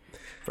older.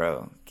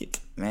 Bro,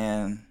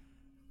 man.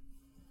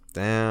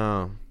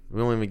 Damn. We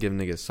don't even give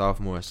niggas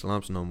sophomore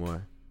slumps no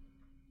more.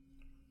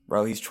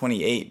 Bro, he's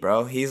 28,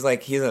 bro. He's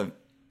a...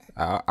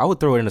 I would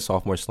throw it in the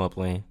sophomore slump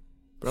lane.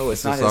 Bro,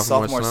 it's not his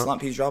sophomore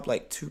slump. He's dropped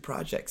like 2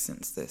 projects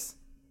since this.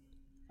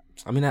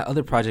 I mean, that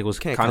other project was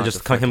kind of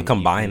just him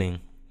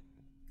combining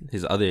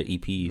his other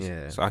EPs.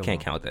 Yeah, so I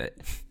can't count that.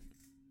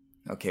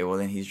 Okay, well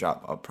then he's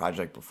dropped a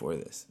project before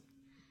this.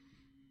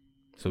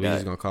 So we're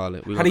just going to call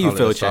it. How do you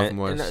feel,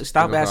 Chance?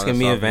 Stop asking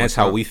me in advance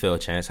how we feel,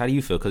 Chance. How do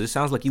you feel? Because it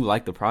sounds like you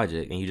like the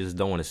project and you just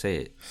don't want to say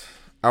it.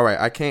 All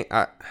right,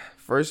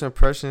 first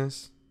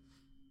impressions,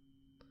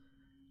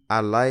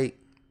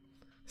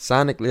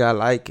 sonically I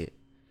like it.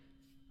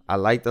 I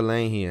like the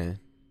lane he in.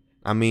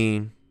 I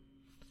mean,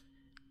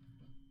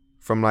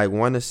 from like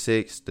 1 to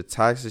 6, the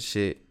toxic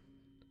shit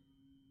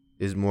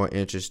is more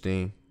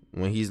interesting.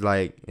 When he's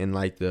like in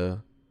like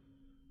the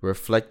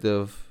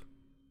reflective,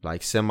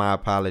 like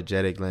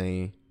semi-apologetic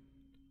lane,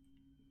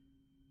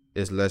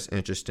 it's less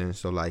interesting.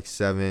 So like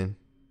 7,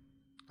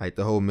 like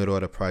the whole middle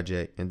of the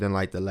project, and then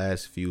like the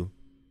last few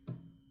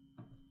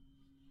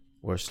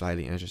were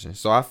slightly interesting.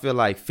 So I feel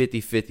like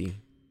 50-50.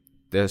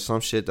 There's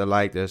some shit to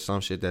like, there's some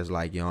shit that's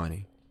like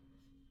yawning.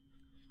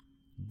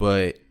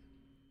 But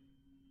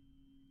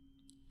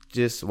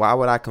just why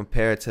would I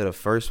compare it to the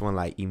first one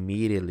like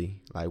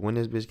immediately? Like when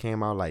this bitch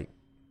came out like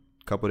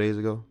a couple days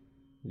ago?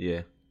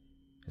 Yeah.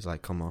 It's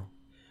like, come on.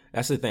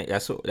 That's the thing.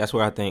 That's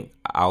where I think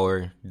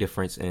our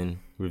difference in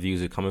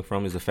reviews are coming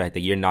from, is the fact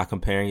that you're not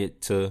comparing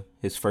it to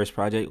his first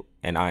project,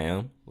 and I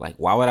am. Like,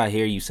 why would I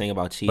hear you sing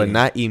about cheating? But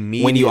not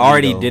immediately. When you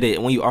already did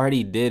it. When you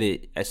already did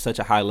it at such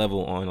a high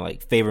level on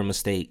like Favorite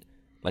Mistake.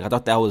 Like, I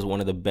thought that was one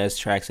of the best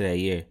tracks of that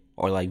year.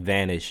 Or like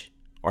Vanish.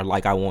 Or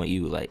Like I Want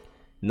You. Like,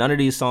 none of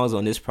these songs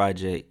on this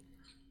project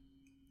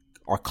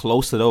are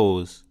close to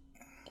those.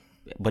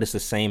 But it's the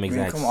same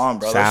exact sound. Come on,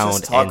 bro. Let's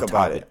just talk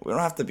about it. We don't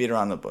have to beat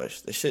around the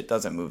bush. This shit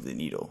doesn't move the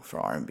needle for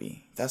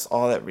R&B. That's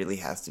all that really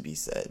has to be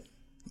said.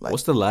 Like,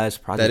 what's the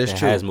last project that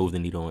has moved the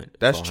needle in?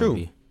 That's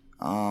true.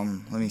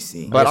 R&B? Let me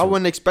see. But I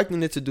wasn't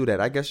expecting it to do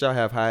that. I guess y'all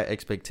have high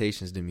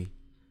expectations than me.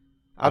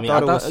 I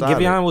thought it was solid.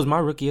 Giveon was my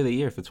rookie of the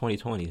year for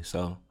 2020.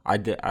 So I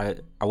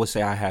would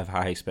say I have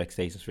high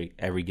expectations for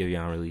every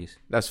Giveon release.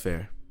 That's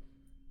fair.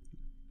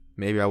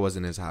 Maybe I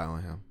wasn't as high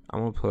on him. I'm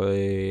going to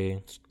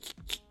play...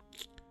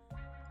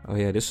 Oh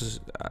yeah, this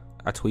is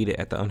I tweeted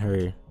at the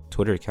Unheard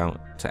Twitter account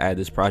to add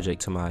this project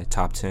to my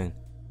top 10.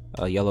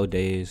 Yellow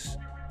Days.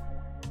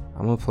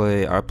 I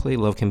play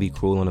Love Can Be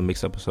Cruel on a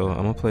mixed episode.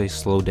 I'm gonna play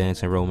Slow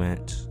Dance and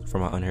Romance for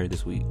my Unheard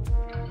this week.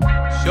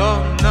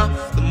 Sure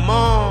enough, the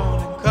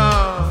morning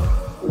comes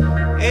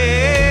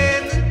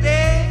and the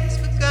day's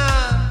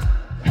begun.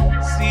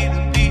 See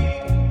the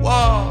people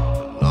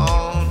walk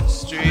along the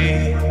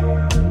street.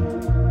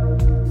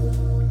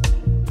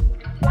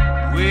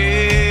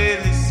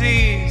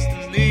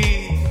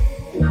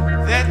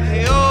 That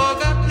they all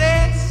got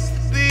blessed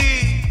to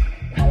be.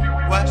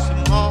 Watch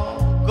them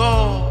all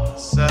go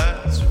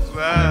such a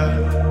ride.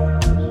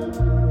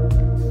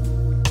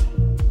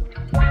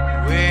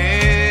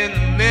 When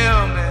the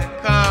mailman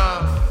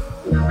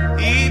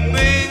comes, he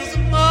brings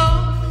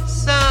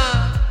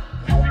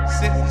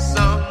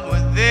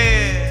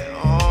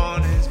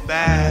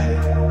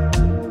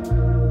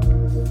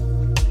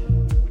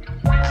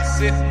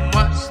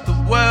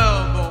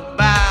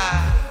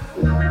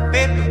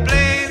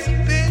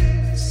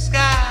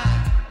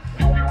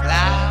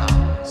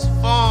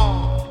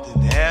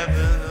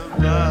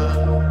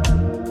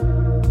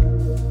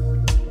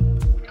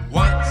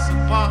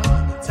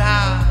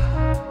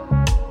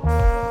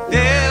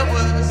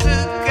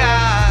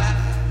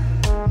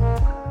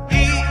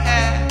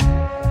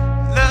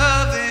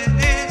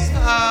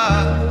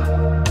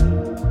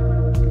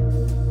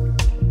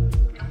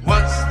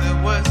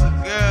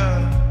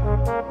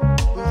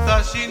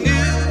thought she knew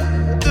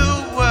the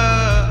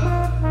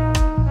world,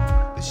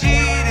 but she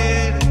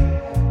didn't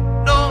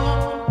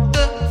know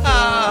the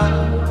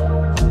heart.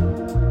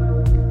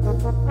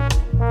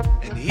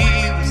 And he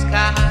was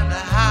kinda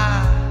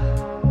high.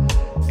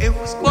 It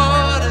was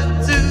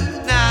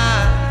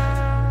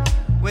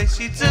 8:45 when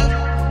she took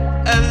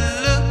a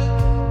look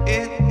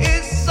in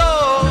his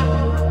soul.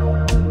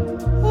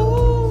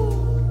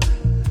 Ooh,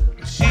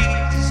 she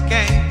just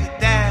came to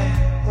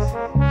dance.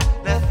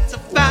 That's a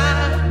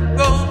fine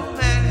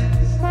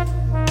romance.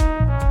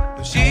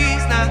 But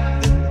she's not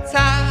the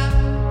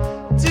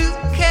type to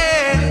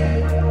care.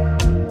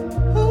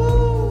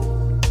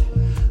 Ooh,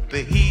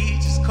 but he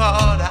just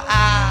caught her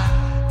eye,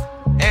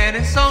 and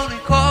it's only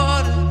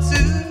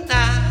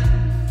 8:45.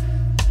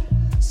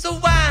 So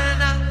why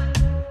not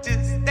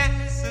just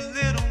dance a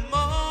little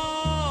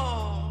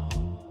more?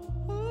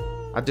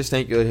 Ooh. I just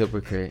think you're a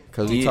hypocrite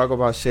because we talk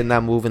about shit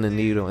not moving the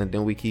needle and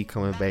then we keep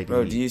coming back.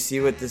 Bro, do you see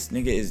what this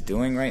nigga is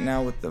doing right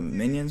now with the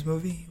Minions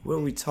movie? What are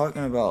we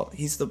talking about?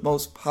 He's the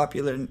most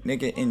popular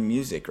nigga in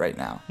music right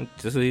now. Just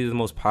because he's the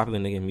most popular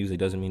nigga in music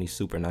doesn't mean he's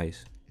super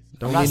nice.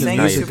 Don't I'm not mean his saying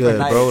music he's super good,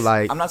 nice. bro.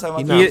 Like I'm not talking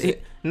he about not- the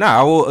music. Nah,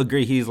 I will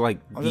agree. He's like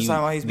I'm just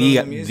talking about he's moving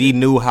the music. the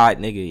new hot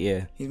nigga.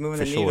 Yeah, He's moving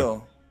for the sure.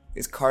 needle.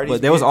 It's Cardi's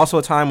But there was music. also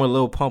a time when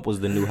Lil Pump was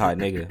the new hot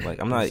nigga.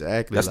 Like I'm not.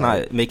 Exactly, That's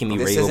like, not making me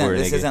This rave over a isn't,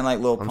 nigga. this isn't like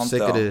Lil I'm Pump sick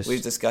though. of this. We've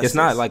discussed It's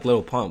not this. like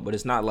Lil Pump, but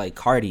it's not like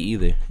Cardi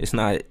either. It's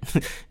not.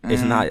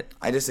 It's not.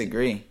 I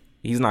disagree.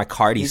 He's not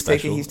Cardi He's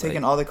special.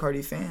 taking all the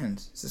Cardi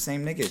fans. It's the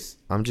same niggas.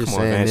 I'm just Come on,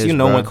 saying man. this, You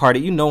know bro.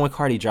 when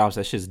Cardi drops,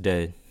 that shit's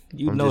dead.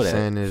 You I'm know just that.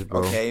 saying this,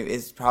 bro. Okay,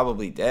 it's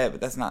probably dead, but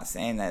that's not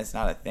saying that it's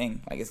not a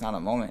thing. Like, it's not a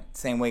moment.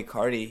 Same way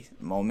Cardi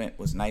moment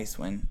was nice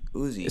when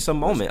Uzi. It's a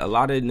moment. A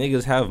lot of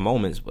niggas have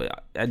moments,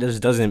 but that just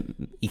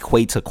doesn't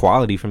equate to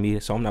quality for me.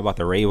 So I'm not about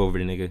to rave over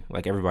the nigga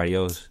like everybody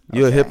else.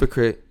 You're a Okay.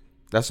 hypocrite.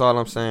 That's all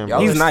I'm saying, bro.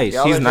 Y'all He's are- nice.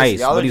 y'all He's are just- nice,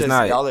 y'all but are he's just-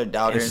 not Y'all are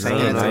doubters. insane.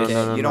 And it's No, okay.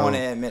 no, no, You don't no. want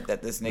to admit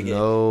that this nigga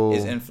No.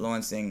 is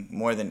influencing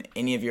more than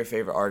any of your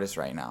favorite artists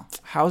right now.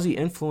 How's he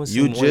influencing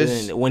You more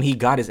just- than when he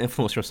got his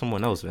influence from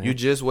someone else, man? You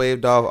just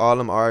waved off all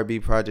them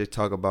R&B projects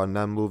talk about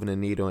not moving the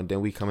needle, and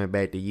then we coming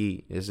back to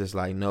Yeet. It's just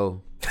like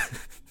no,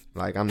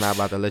 like I'm not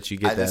about to let you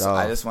get that off.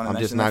 I just want to I'm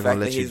mention just the not fact gonna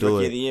that let you he's do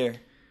Rookie it. of the Year.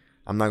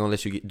 I'm not gonna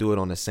let you do it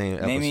on the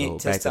same Name me,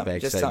 episode, back to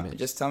back segment.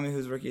 just tell me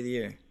who's Rookie of the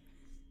Year.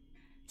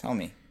 Tell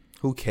me.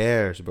 Who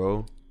cares,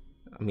 bro?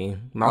 I mean,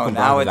 Oh, Malcolm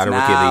now Brogdon it's got a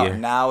Rookie of the Year.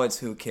 now it's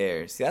who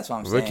cares. See, that's what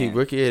I'm saying.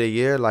 Rookie of the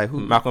year, like who?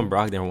 Malcolm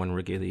Brogdon won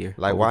Rookie of the Year.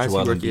 Like over why is he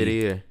Joel rookie of the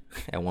Embiid year?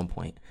 At one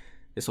point,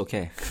 it's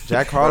okay.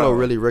 Jack Harlow Bro.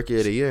 really rookie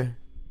of the year.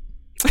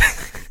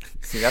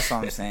 See, that's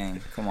what I'm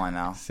saying. Come on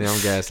now. See, I'm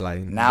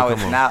gaslighting. Now Come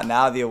it's on.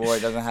 now the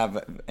award doesn't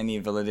have any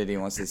validity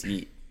once it's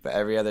Yeet. But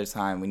every other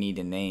time we need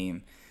to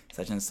name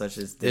such and such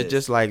as this. It's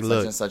just like, such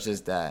look. and such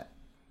as that.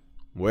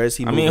 Where is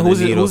he? I mean, moving who's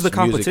the needle the musically?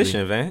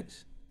 competition,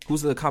 Vance?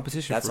 Who's the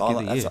competition That's for all.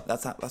 Rookie of the Year?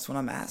 That's what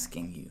I'm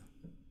asking you.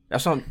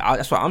 That's what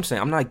I'm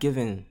saying. I'm not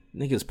giving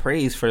niggas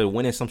praise for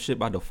winning some shit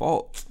by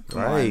default.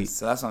 Come on. Right.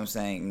 So that's what I'm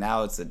saying.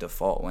 Now it's a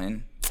default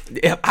win.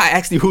 If I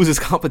asked you who's his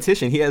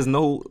competition, he has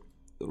no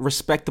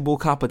respectable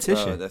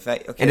competition. Bro, the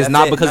fact, okay, And it's that's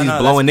not it. because he's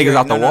that's blowing niggas period.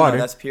 out the water.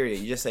 No, that's period.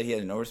 You just said he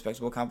has no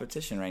respectable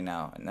competition right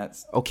now, and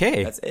that's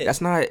Okay, That's it.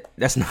 That's not.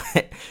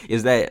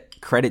 Is that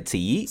credit to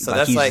Yeet? so. Like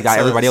That's he's like got so-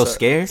 everybody else so-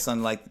 scared. So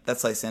like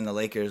that's like saying the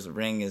Lakers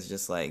ring is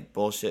just like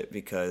bullshit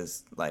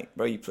because like,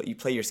 bro, you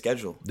play your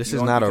schedule. This You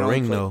is don't- not you a can only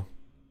ring play- though.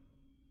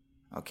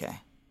 Okay.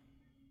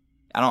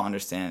 I don't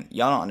understand.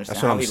 Y'all don't understand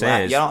That's what how I'm he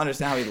saying. y'all don't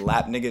understand how he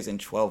lapped niggas in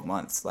 12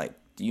 months. Like,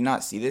 do you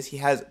not see this? He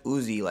has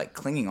Uzi like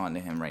clinging on to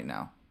him right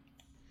now.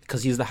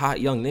 Because he's the hot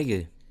young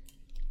nigga.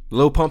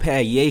 Lil Pump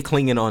had Ye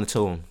clinging on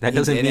to him. That He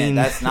doesn't didn't. mean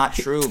That's not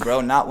true,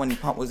 bro. Not when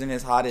Pump was in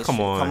his hottest. Come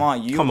shit. on. Come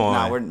on. Come on.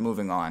 Nah, we're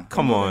moving on.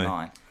 Come We're moving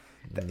on.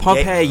 Pump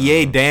Ye- had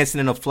Ye dancing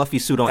in a fluffy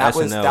suit on That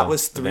SNL.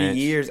 was 3 Vance.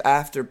 years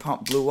after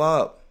Pump blew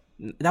up.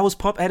 That was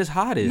Pump at his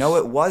hottest. No,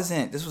 it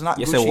wasn't. This was not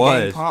Yes, Gucci it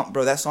was. Gang Pump,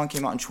 bro. That song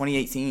came out in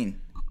 2018.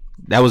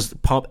 That was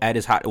Pump at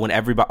his hot when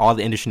everybody, all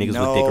the industry niggas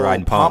was dick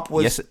riding Pump.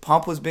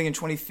 Pump was big in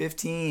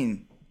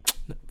 2015.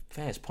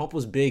 Fast. Pump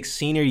was big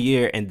senior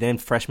year and then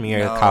freshman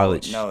year No, of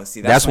college. No,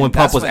 see, that's when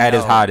Pump was at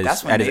his no, hottest,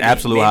 that's when at his maybe-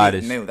 absolute maybe-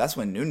 hottest. maybe that's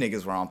when new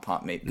niggas were on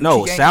Pump. Maybe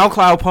No, Gucci Gang-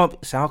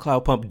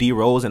 SoundCloud Pump, D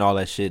Rose and all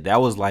that shit.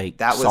 That was like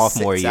That was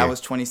sophomore six, year. That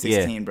was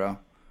 2016, Yeah. bro.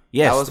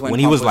 Yes, That was when when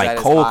he Pump was was like at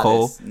his Cole,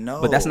 hottest. No.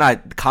 but that's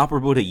not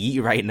comparable to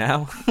Yeet right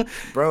now,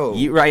 Bro.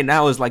 Yeet right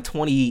now is like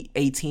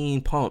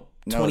 2018 Pump,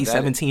 No,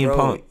 2017 bro,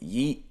 Pump.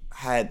 Yeet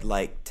had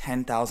like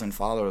 10,000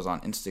 followers on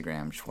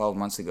Instagram 12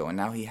 months ago, and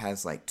now he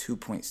has like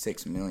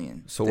 2.6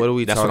 million. So what are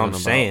we That's talking what I'm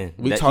about? saying.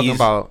 We That talking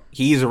about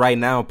he's right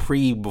now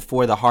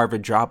before the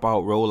Harvard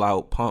dropout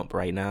rollout Pump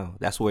right now.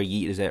 That's where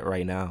Yeet is at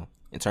right now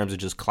in terms of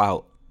just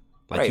clout.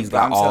 Like Right, he's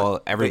but got I'm saying-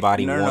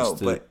 everybody but- no, wants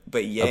to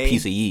but a Ye,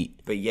 piece of Yeet.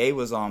 But Ye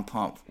was on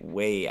Pump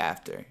way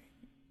after.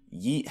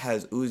 Yeet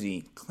has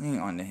Uzi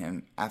clinging onto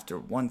him after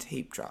one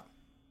tape drop,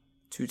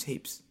 2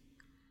 tapes.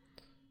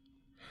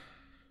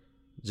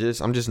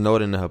 I'm just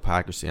noting the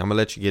hypocrisy. I'm gonna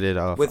let you get it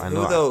off. With I who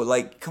know though?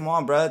 Like, come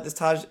on, bro. This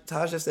Taj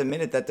just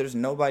admitted that there's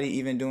nobody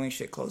even doing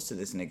shit close to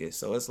this nigga.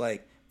 So it's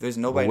like There's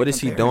nobody. What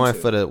is he doing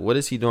for the? What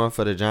is he doing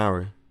for the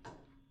genre?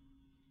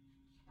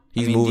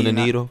 He's moving the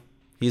needle.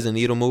 He's a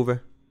needle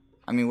mover.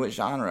 I mean, what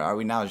genre are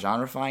we now?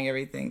 Genrefying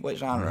everything? What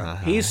genre?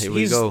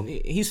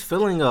 He's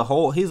filling a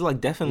hole. He's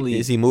like definitely.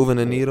 Is he moving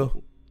the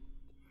needle?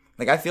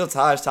 Like I feel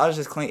Taj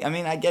just clean. I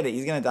mean, I get it.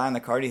 He's gonna die on the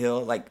Cardi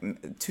Hill. Like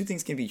two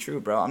things can be true,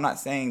 bro. I'm not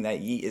saying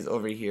that Yeet is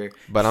over here.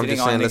 But I'm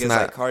just saying that's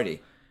not like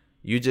Cardi.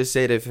 You just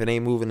said if it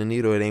ain't moving the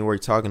needle, it ain't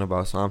worth talking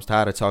about. So I'm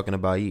tired of talking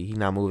about Yeet. He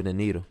not moving the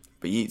needle.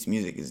 But Yeet's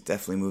music has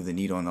definitely moved the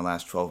needle in the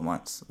last 12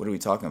 months. What are we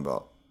talking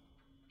about?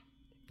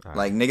 Right.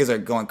 Like, niggas are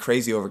going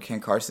crazy over Ken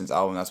Carson's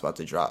album that's about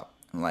to drop.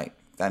 And, like,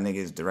 that nigga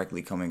is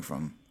directly coming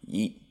from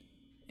Yeet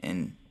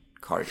and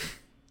Cardi.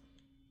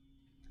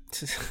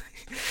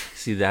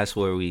 See, that's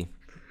where we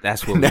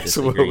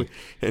disagree.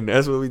 And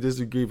that's where we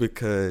disagree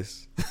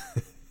because...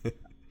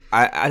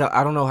 I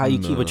don't know how you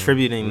keep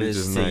attributing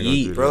this to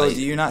Yeet. Bro,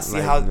 do you not see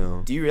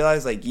do you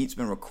realize, like, Yeet's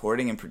been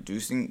recording and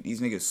producing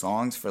these niggas'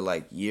 songs for,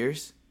 like,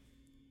 years?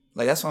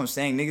 Like, that's what I'm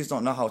saying. Niggas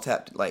don't know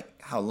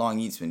how long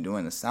Yeet's been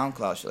doing the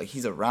SoundCloud shit. Like,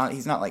 he's around.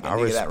 He's not like a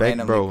nigga that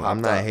randomly bro. I'm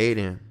not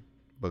hating,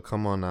 but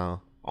come on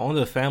now. On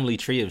the family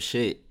tree of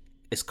shit,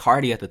 it's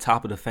Cardi at the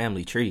top of the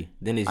family tree.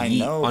 Then it's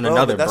Yeet on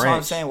another branch. That's what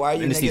I'm saying. Why are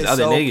you niggas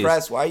so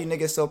pressed? Why are you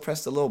niggas so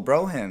pressed to little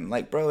bro him?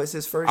 Like, bro, it's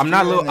his first. I'm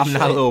not little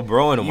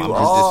broing him. You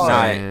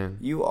are.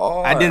 You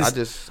are. I'm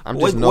just.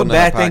 What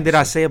bad thing did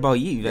I say about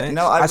Yeet, man?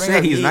 No, I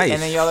said he's nice.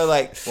 And then y'all are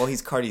like, well,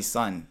 he's Cardi's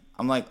son.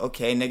 I'm like,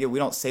 okay, nigga, we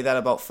don't say that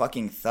about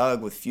fucking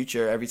Thug with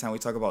Future. Every time we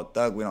talk about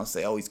Thug, we don't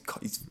say, oh, he's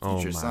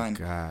Future's son.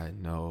 Oh, my God,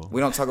 no.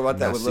 We don't talk about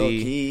that with Lil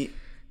Keed.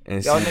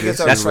 And y'all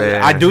niggas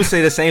are I do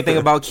say the same thing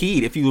about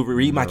Keed. If you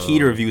read my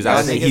Keed reviews,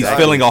 I say he's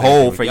filling a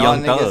hole for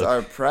Young Thug. Y'all niggas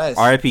are pressed.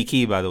 R.I.P.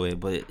 Keed, by the way.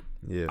 But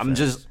I'm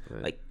just,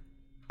 like,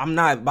 I'm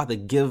not about to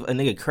give a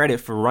nigga credit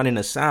for running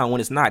a sound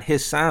when it's not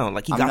his sound.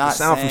 Like, he got the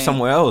sound from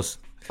somewhere else.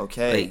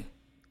 Okay. Like,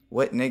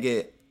 what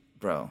nigga,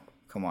 bro,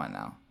 come on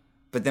now.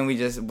 But then we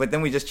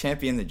just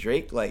championed the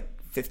Drake like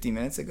 50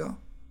 minutes ago.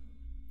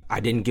 I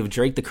didn't give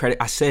Drake the credit.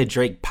 I said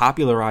Drake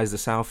popularized the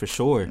sound for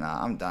sure.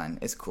 Nah, I'm done.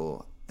 It's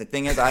cool. The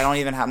thing is,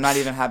 I'm not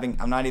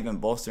even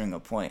bolstering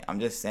a point. I'm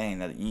just saying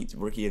that Yeet's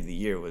Rookie of the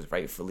Year was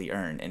rightfully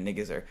earned, and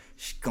niggas are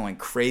going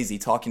crazy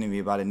talking to me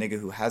about a nigga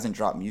who hasn't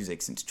dropped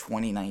music since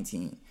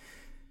 2019.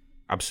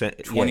 I'm saying,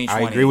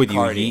 I agree with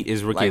Cardi. you. Yeet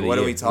is Rookie of the Year. What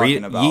are we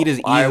talking about? Yeet is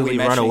easily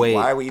runaway.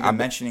 Why are we even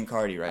mentioning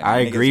Cardi right now? I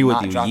agree with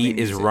you. Yeet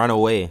is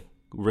runaway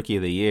Rookie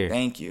of the Year.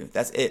 Thank you.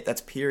 That's it.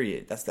 That's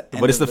period. That's the.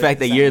 But it's the fact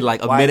that you're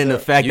like admitting the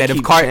fact that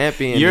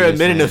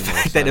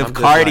if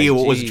Cardi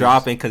was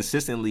dropping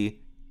consistently.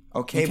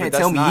 Okay, you can't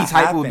tell me Yeet's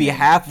hype would be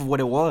half of what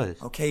it was.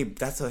 Okay,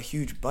 that's a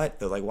huge but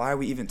though. Like, why are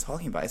we even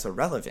talking about it? It's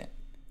irrelevant.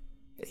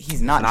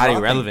 He's not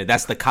irrelevant.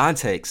 That's the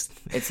context.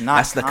 It's not.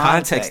 That's the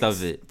context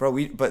of it, bro.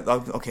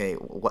 Okay.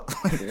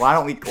 Why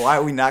are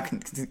we not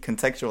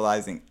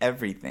contextualizing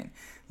everything?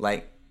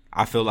 Like,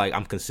 I feel like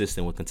I'm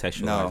consistent with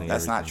contextualizing. No,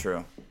 that's everything. Not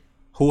true.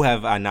 Who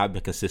have I not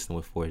been consistent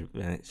with for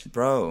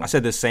bro? I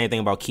said the same thing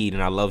about Keed,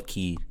 and I love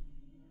Keed.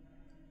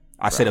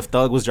 I said if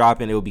Thug was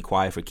dropping, it would be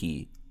quiet for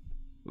Keed.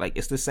 Like,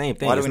 it's the same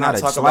thing. Why do we not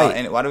talk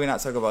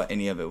about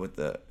any of it with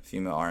the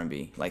female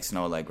R&B, like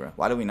Snow Allegra?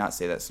 Why do we not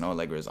say that Snow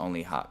Allegra is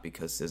only hot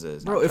because SZA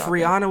is not if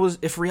Rihanna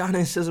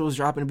and SZA was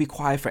dropping, it'd be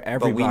quiet for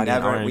everybody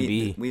in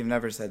R&B. We've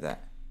never said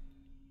that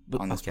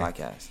on this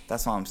podcast.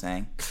 That's all I'm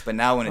saying. But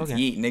now when it's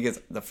Yeet,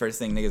 niggas, the first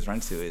thing niggas run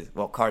to is,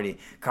 well, Cardi,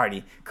 a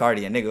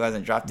nigga who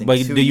hasn't dropped in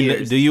 2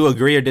 years. Do you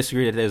agree or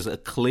disagree that there's a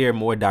clear,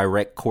 more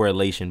direct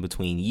correlation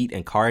between Yeet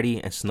and Cardi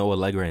and Snow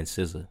Allegra and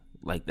SZA?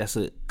 Like, that's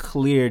a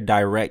clear,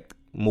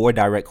 more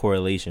direct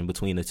correlation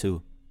between the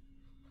two.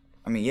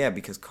 I mean, yeah,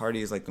 because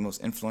Cardi is like the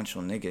most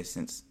influential nigga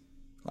since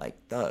like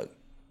Thug.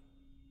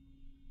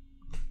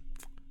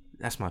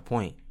 That's my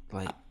point.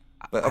 Like,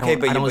 but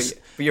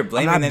you're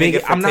blaming the nigga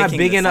for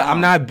taking the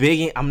sound.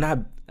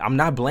 I'm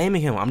not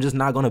blaming him. I'm just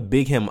not gonna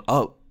big him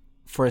up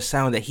for a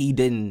sound that he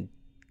didn't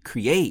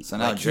create. So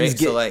now like, Drake,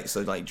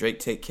 Drake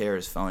Take Care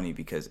is phony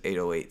because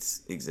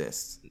 808s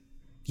exists.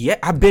 Yeah,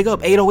 I big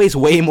up 808s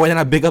way more than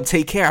I big up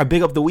Take Care. I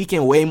big up The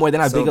Weeknd way more than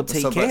I big up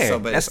Take Care.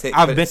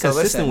 I've been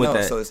consistent with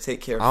that. So it's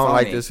Take Care phony. I don't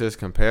like this as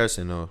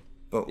comparison though.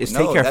 But is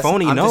Take Care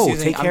phony? No,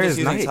 Take Care is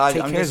nice.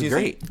 Take Care is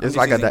great. It's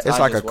like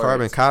a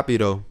carbon copy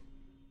though.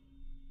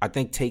 I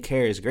think Take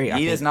Care is great.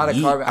 Yeet is not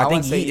a carbon. I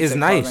think Yeet is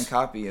nice. Carbon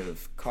copy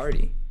of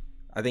Cardi.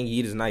 I think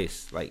Yeet is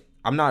nice. Like,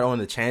 I'm not on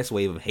the Chance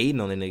wave of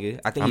hating on the nigga.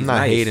 I think he's not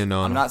nice. Hating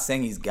on him. I'm not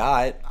saying he's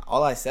God.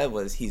 All I said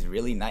was he's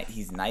really nice.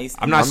 He's nice.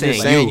 I'm just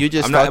saying you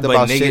just talked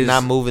about shit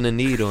not moving the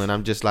needle, and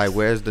I'm just like,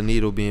 where's the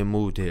needle being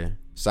moved here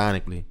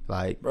sonically?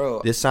 Like,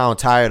 bro, this sound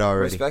tired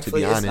already.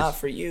 Respectfully, to be honest, it's not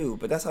for you,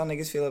 but that's how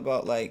niggas feel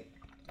about like.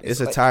 It's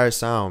a tired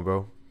sound,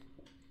 bro.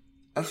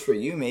 That's for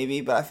you, maybe,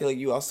 but I feel like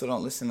you also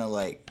don't listen to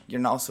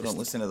don't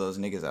listen to those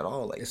niggas at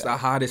all. Like, it's the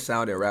hottest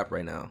sound in rap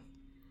right now.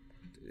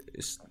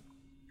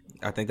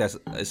 I think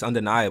it's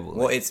undeniable.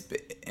 Well, it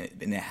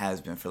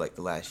has been for like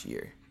the last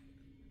year.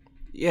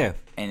 Yeah,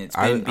 and it's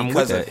been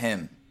because of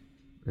him.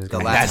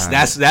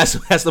 That's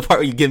the part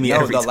where you give me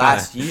every time.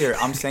 Last year,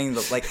 I'm saying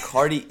that like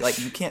Cardi, like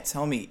you can't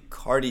tell me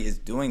Cardi is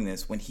doing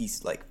this when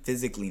he's like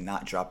physically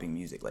not dropping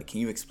music. Like, can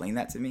you explain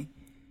that to me,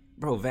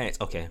 bro? Vance,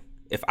 okay.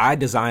 If I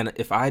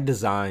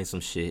design some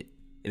shit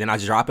and then I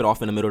drop it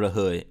off in the middle of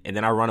the hood and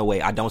then I run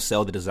away, I don't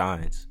sell the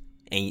designs.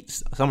 And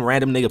some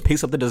random nigga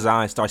picks up the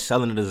designs, starts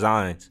selling the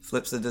designs.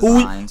 Flips the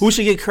designs. Who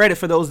should get credit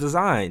for those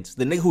designs?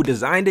 The nigga who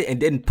designed it and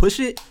didn't push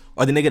it,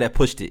 or the nigga that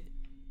pushed it?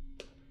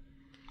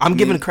 I'm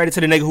giving credit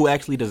to the nigga who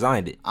actually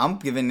designed it. I'm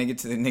giving credit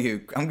to the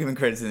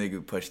nigga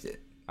who pushed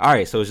it. All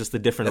right, so it's just a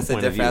different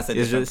point of view. That's a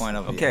different point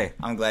of view. Okay.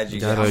 I'm glad you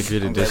gotta agree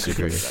to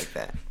disagree like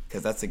that,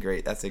 because that's a great.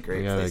 You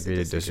gotta agree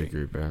to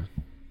disagree, bro.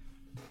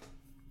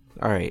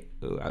 All right,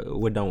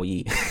 we're done with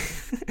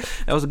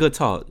Yeet. That was a good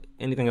talk.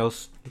 Anything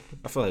else?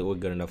 I feel like we're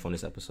good enough on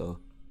this episode.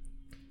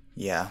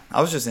 Yeah,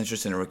 I was just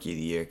interested in Rookie of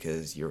the Year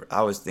because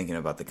I was thinking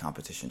about the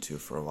competition too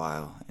for a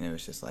while, and it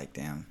was just like,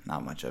 damn,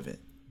 not much of it.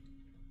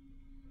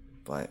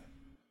 But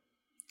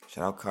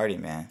shout out Cardi,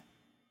 man.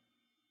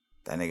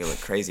 That nigga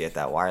looked crazy at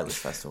that Wireless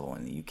Festival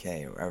in the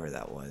UK or wherever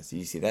that was. Did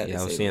you see that?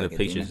 Yeah, I was seeing the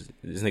pictures.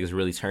 This nigga's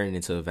really turning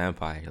into a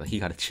vampire. Like, he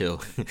gotta chill.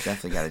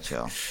 Definitely gotta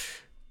chill.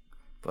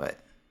 But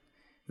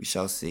we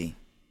shall see.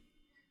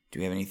 Do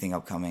we have anything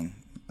upcoming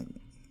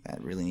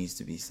that really needs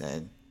to be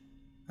said?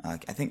 I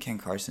think Ken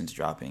Carson's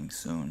dropping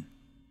soon.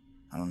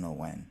 I don't know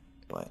when,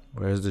 but...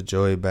 Where's the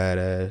Joey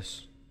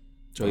Badass?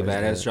 Joey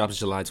Badass drops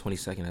July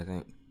 22nd, I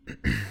think.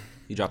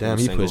 He dropped Damn,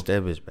 he pushed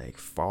that bitch back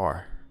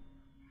far.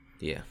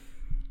 Yeah.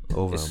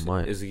 Over a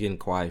month. It's getting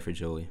quiet for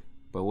Joey.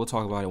 But we'll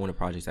talk about it when the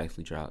project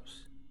actually drops.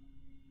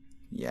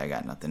 Yeah, I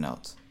got nothing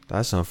else.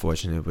 That's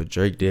unfortunate, but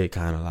Drake did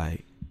kind of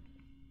like...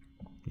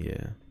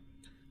 Yeah.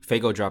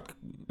 Fago dropped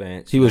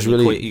Vance. He was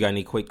really... You got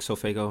any quick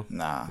Fago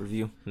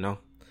review? No?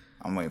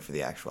 I'm waiting for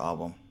the actual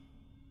album.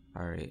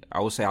 All right. I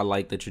would say I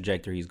like the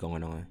trajectory he's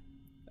going on.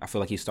 I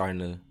feel like he's starting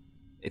to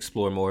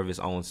explore more of his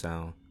own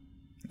sound.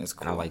 That's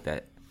cool. And I like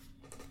that.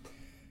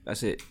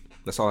 That's it.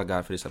 That's all I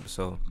got for this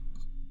episode.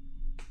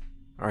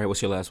 All right,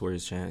 what's your last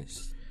words,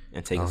 Chance?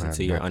 And take us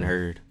into your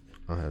unheard.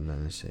 I don't have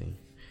nothing to say.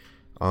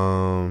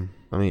 I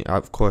mean,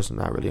 of course, I'm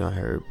not really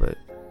unheard, but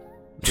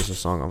this is a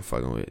song I'm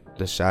fucking with.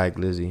 The Shy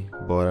Glizzy,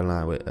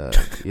 Borderline with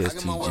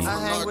ESTG.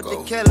 I hang with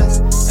the killers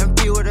and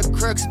be with the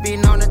crooks, be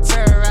known to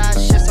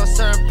terrorize shit, so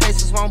certain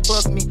places won't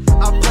book me.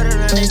 I'll put it in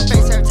their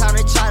face every time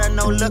they try to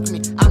no-look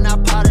me. I'm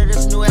not part of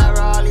this new era,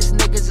 all these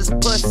niggas is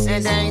pussies.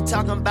 And they ain't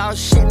talking about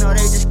shit, no,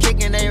 they just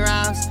kicking their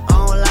rhymes.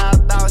 I don't lie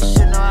about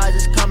shit, no, I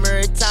just come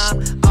every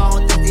time. I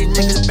don't think these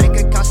niggas bank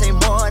accounts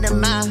ain't more than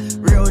mine.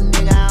 Real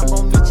nigga, I'm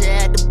gon' meet you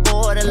at the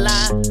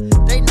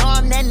borderline. They know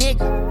I'm that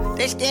nigga,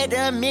 they scared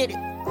to admit it.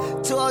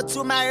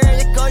 202 my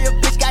early go, your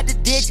bitch got the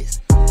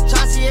digits.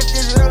 Try see if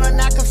this real or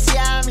not, come see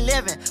how I'm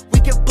living. We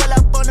can pull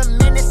up on the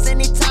minutes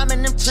anytime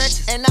in them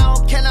trenches. And I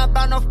don't care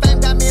about no fame,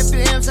 got me a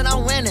few M's and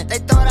I'm winning. They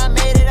thought I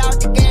made it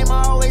out the game,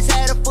 I always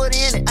had a foot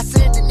in it. I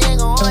sent the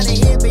nigga on the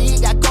hit, but he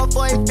got caught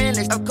for his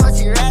finish. Of course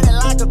he ratted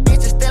like a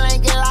bitch and still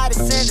ain't get a lot of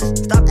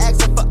sentence. Stop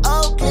asking for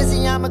old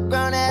Glizzy, I'm a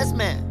grown ass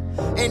man.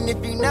 And if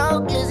you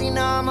know Glizzy,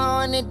 know I'm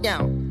holding it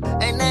down.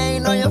 And they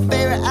ain't on your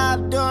favorite app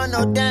doing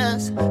no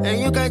dance.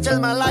 And you can't judge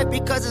my life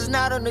because it's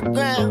not on the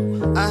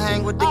ground. I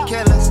hang with the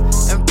killers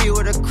and be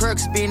with the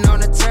crooks, be known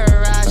to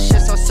terrorize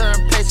shit, so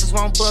certain places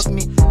won't book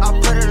me. I'll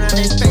put it in their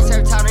face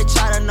every time they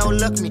try to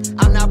no-look me.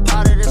 I'm not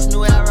part of this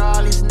new era,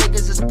 all these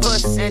niggas is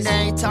pussies. And they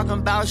ain't talking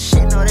about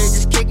shit, no, they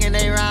just kicking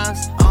their rhymes.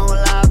 I don't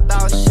lie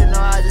about shit, no,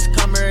 I just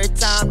come every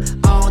time.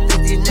 I don't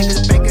think these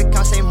niggas bank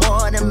accounts ain't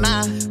more than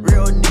mine.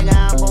 Real nigga,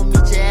 I'm gon'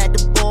 meet you at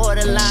the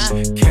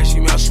borderline. Cash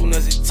him out soon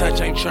as it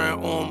touch, I ain't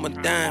trying on my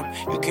dime.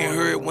 You can't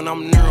hear it when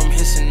I'm near him,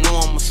 hissing, know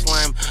I'm a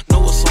slime. Know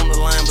what's on the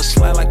line, but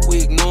slide like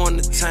we ignoring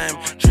the time.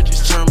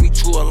 Trenches turn me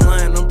to a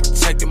lion, I'm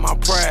protecting my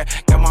pride.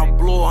 Got my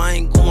blow, I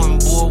ain't going,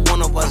 boy,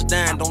 one of us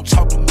dying. Don't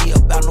talk to me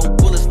about no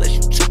bullets unless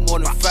you took more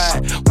than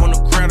 5. Want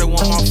a crown,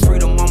 want my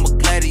freedom, I'm a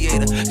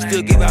gladiator.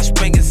 Still give out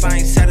spankings, I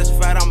ain't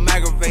satisfied, I'm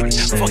aggravated.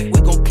 Fuck it,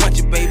 we gon' punch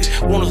it, baby.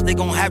 Want us, they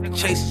gon' have to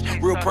chase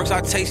it. Real perks,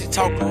 I taste it.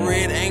 Talking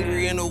red,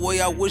 angry in a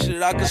way I wish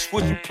that I could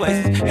switch the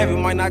places.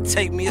 Heaven might not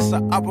take me, it's a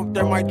op up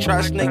there, might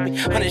try to snake me.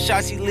 100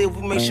 shots he live,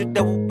 we make sure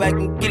double back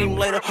and get him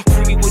later.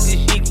 Freaky with this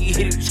yeeky,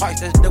 hit him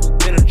twice, that's double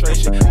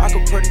penetration. I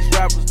compare these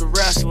rappers to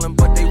wrestling,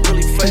 but they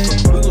really fake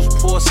it. We was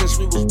poor since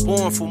we was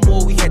born, for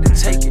more we had to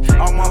take it.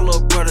 All my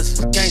little brothers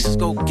is gangsters,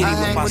 go get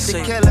him if I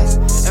say it. I hang with the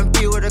killers and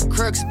be with the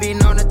crooks, be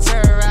known to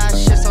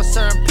terrorize shit, so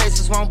certain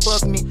places won't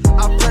book me.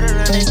 I'll put it in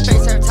their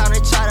face every time they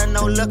try to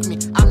no-look me.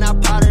 I'm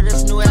not part of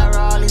this new era,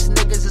 all these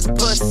niggas is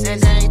pussies.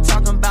 And they ain't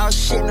talking about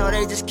shit, no,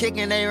 they just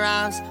kicking their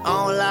rhymes. I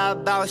don't lie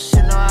about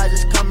shit, no, I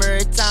just come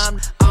every time.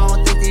 I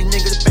don't think these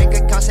niggas bank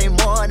accounts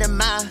ain't more than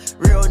mine.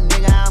 Real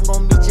nigga, I'm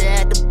gon' meet you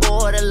at the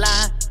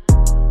borderline.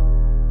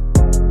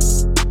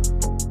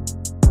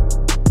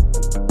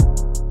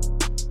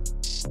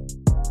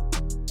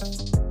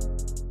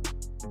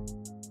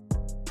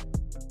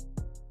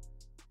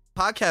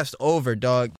 Podcast over, dog.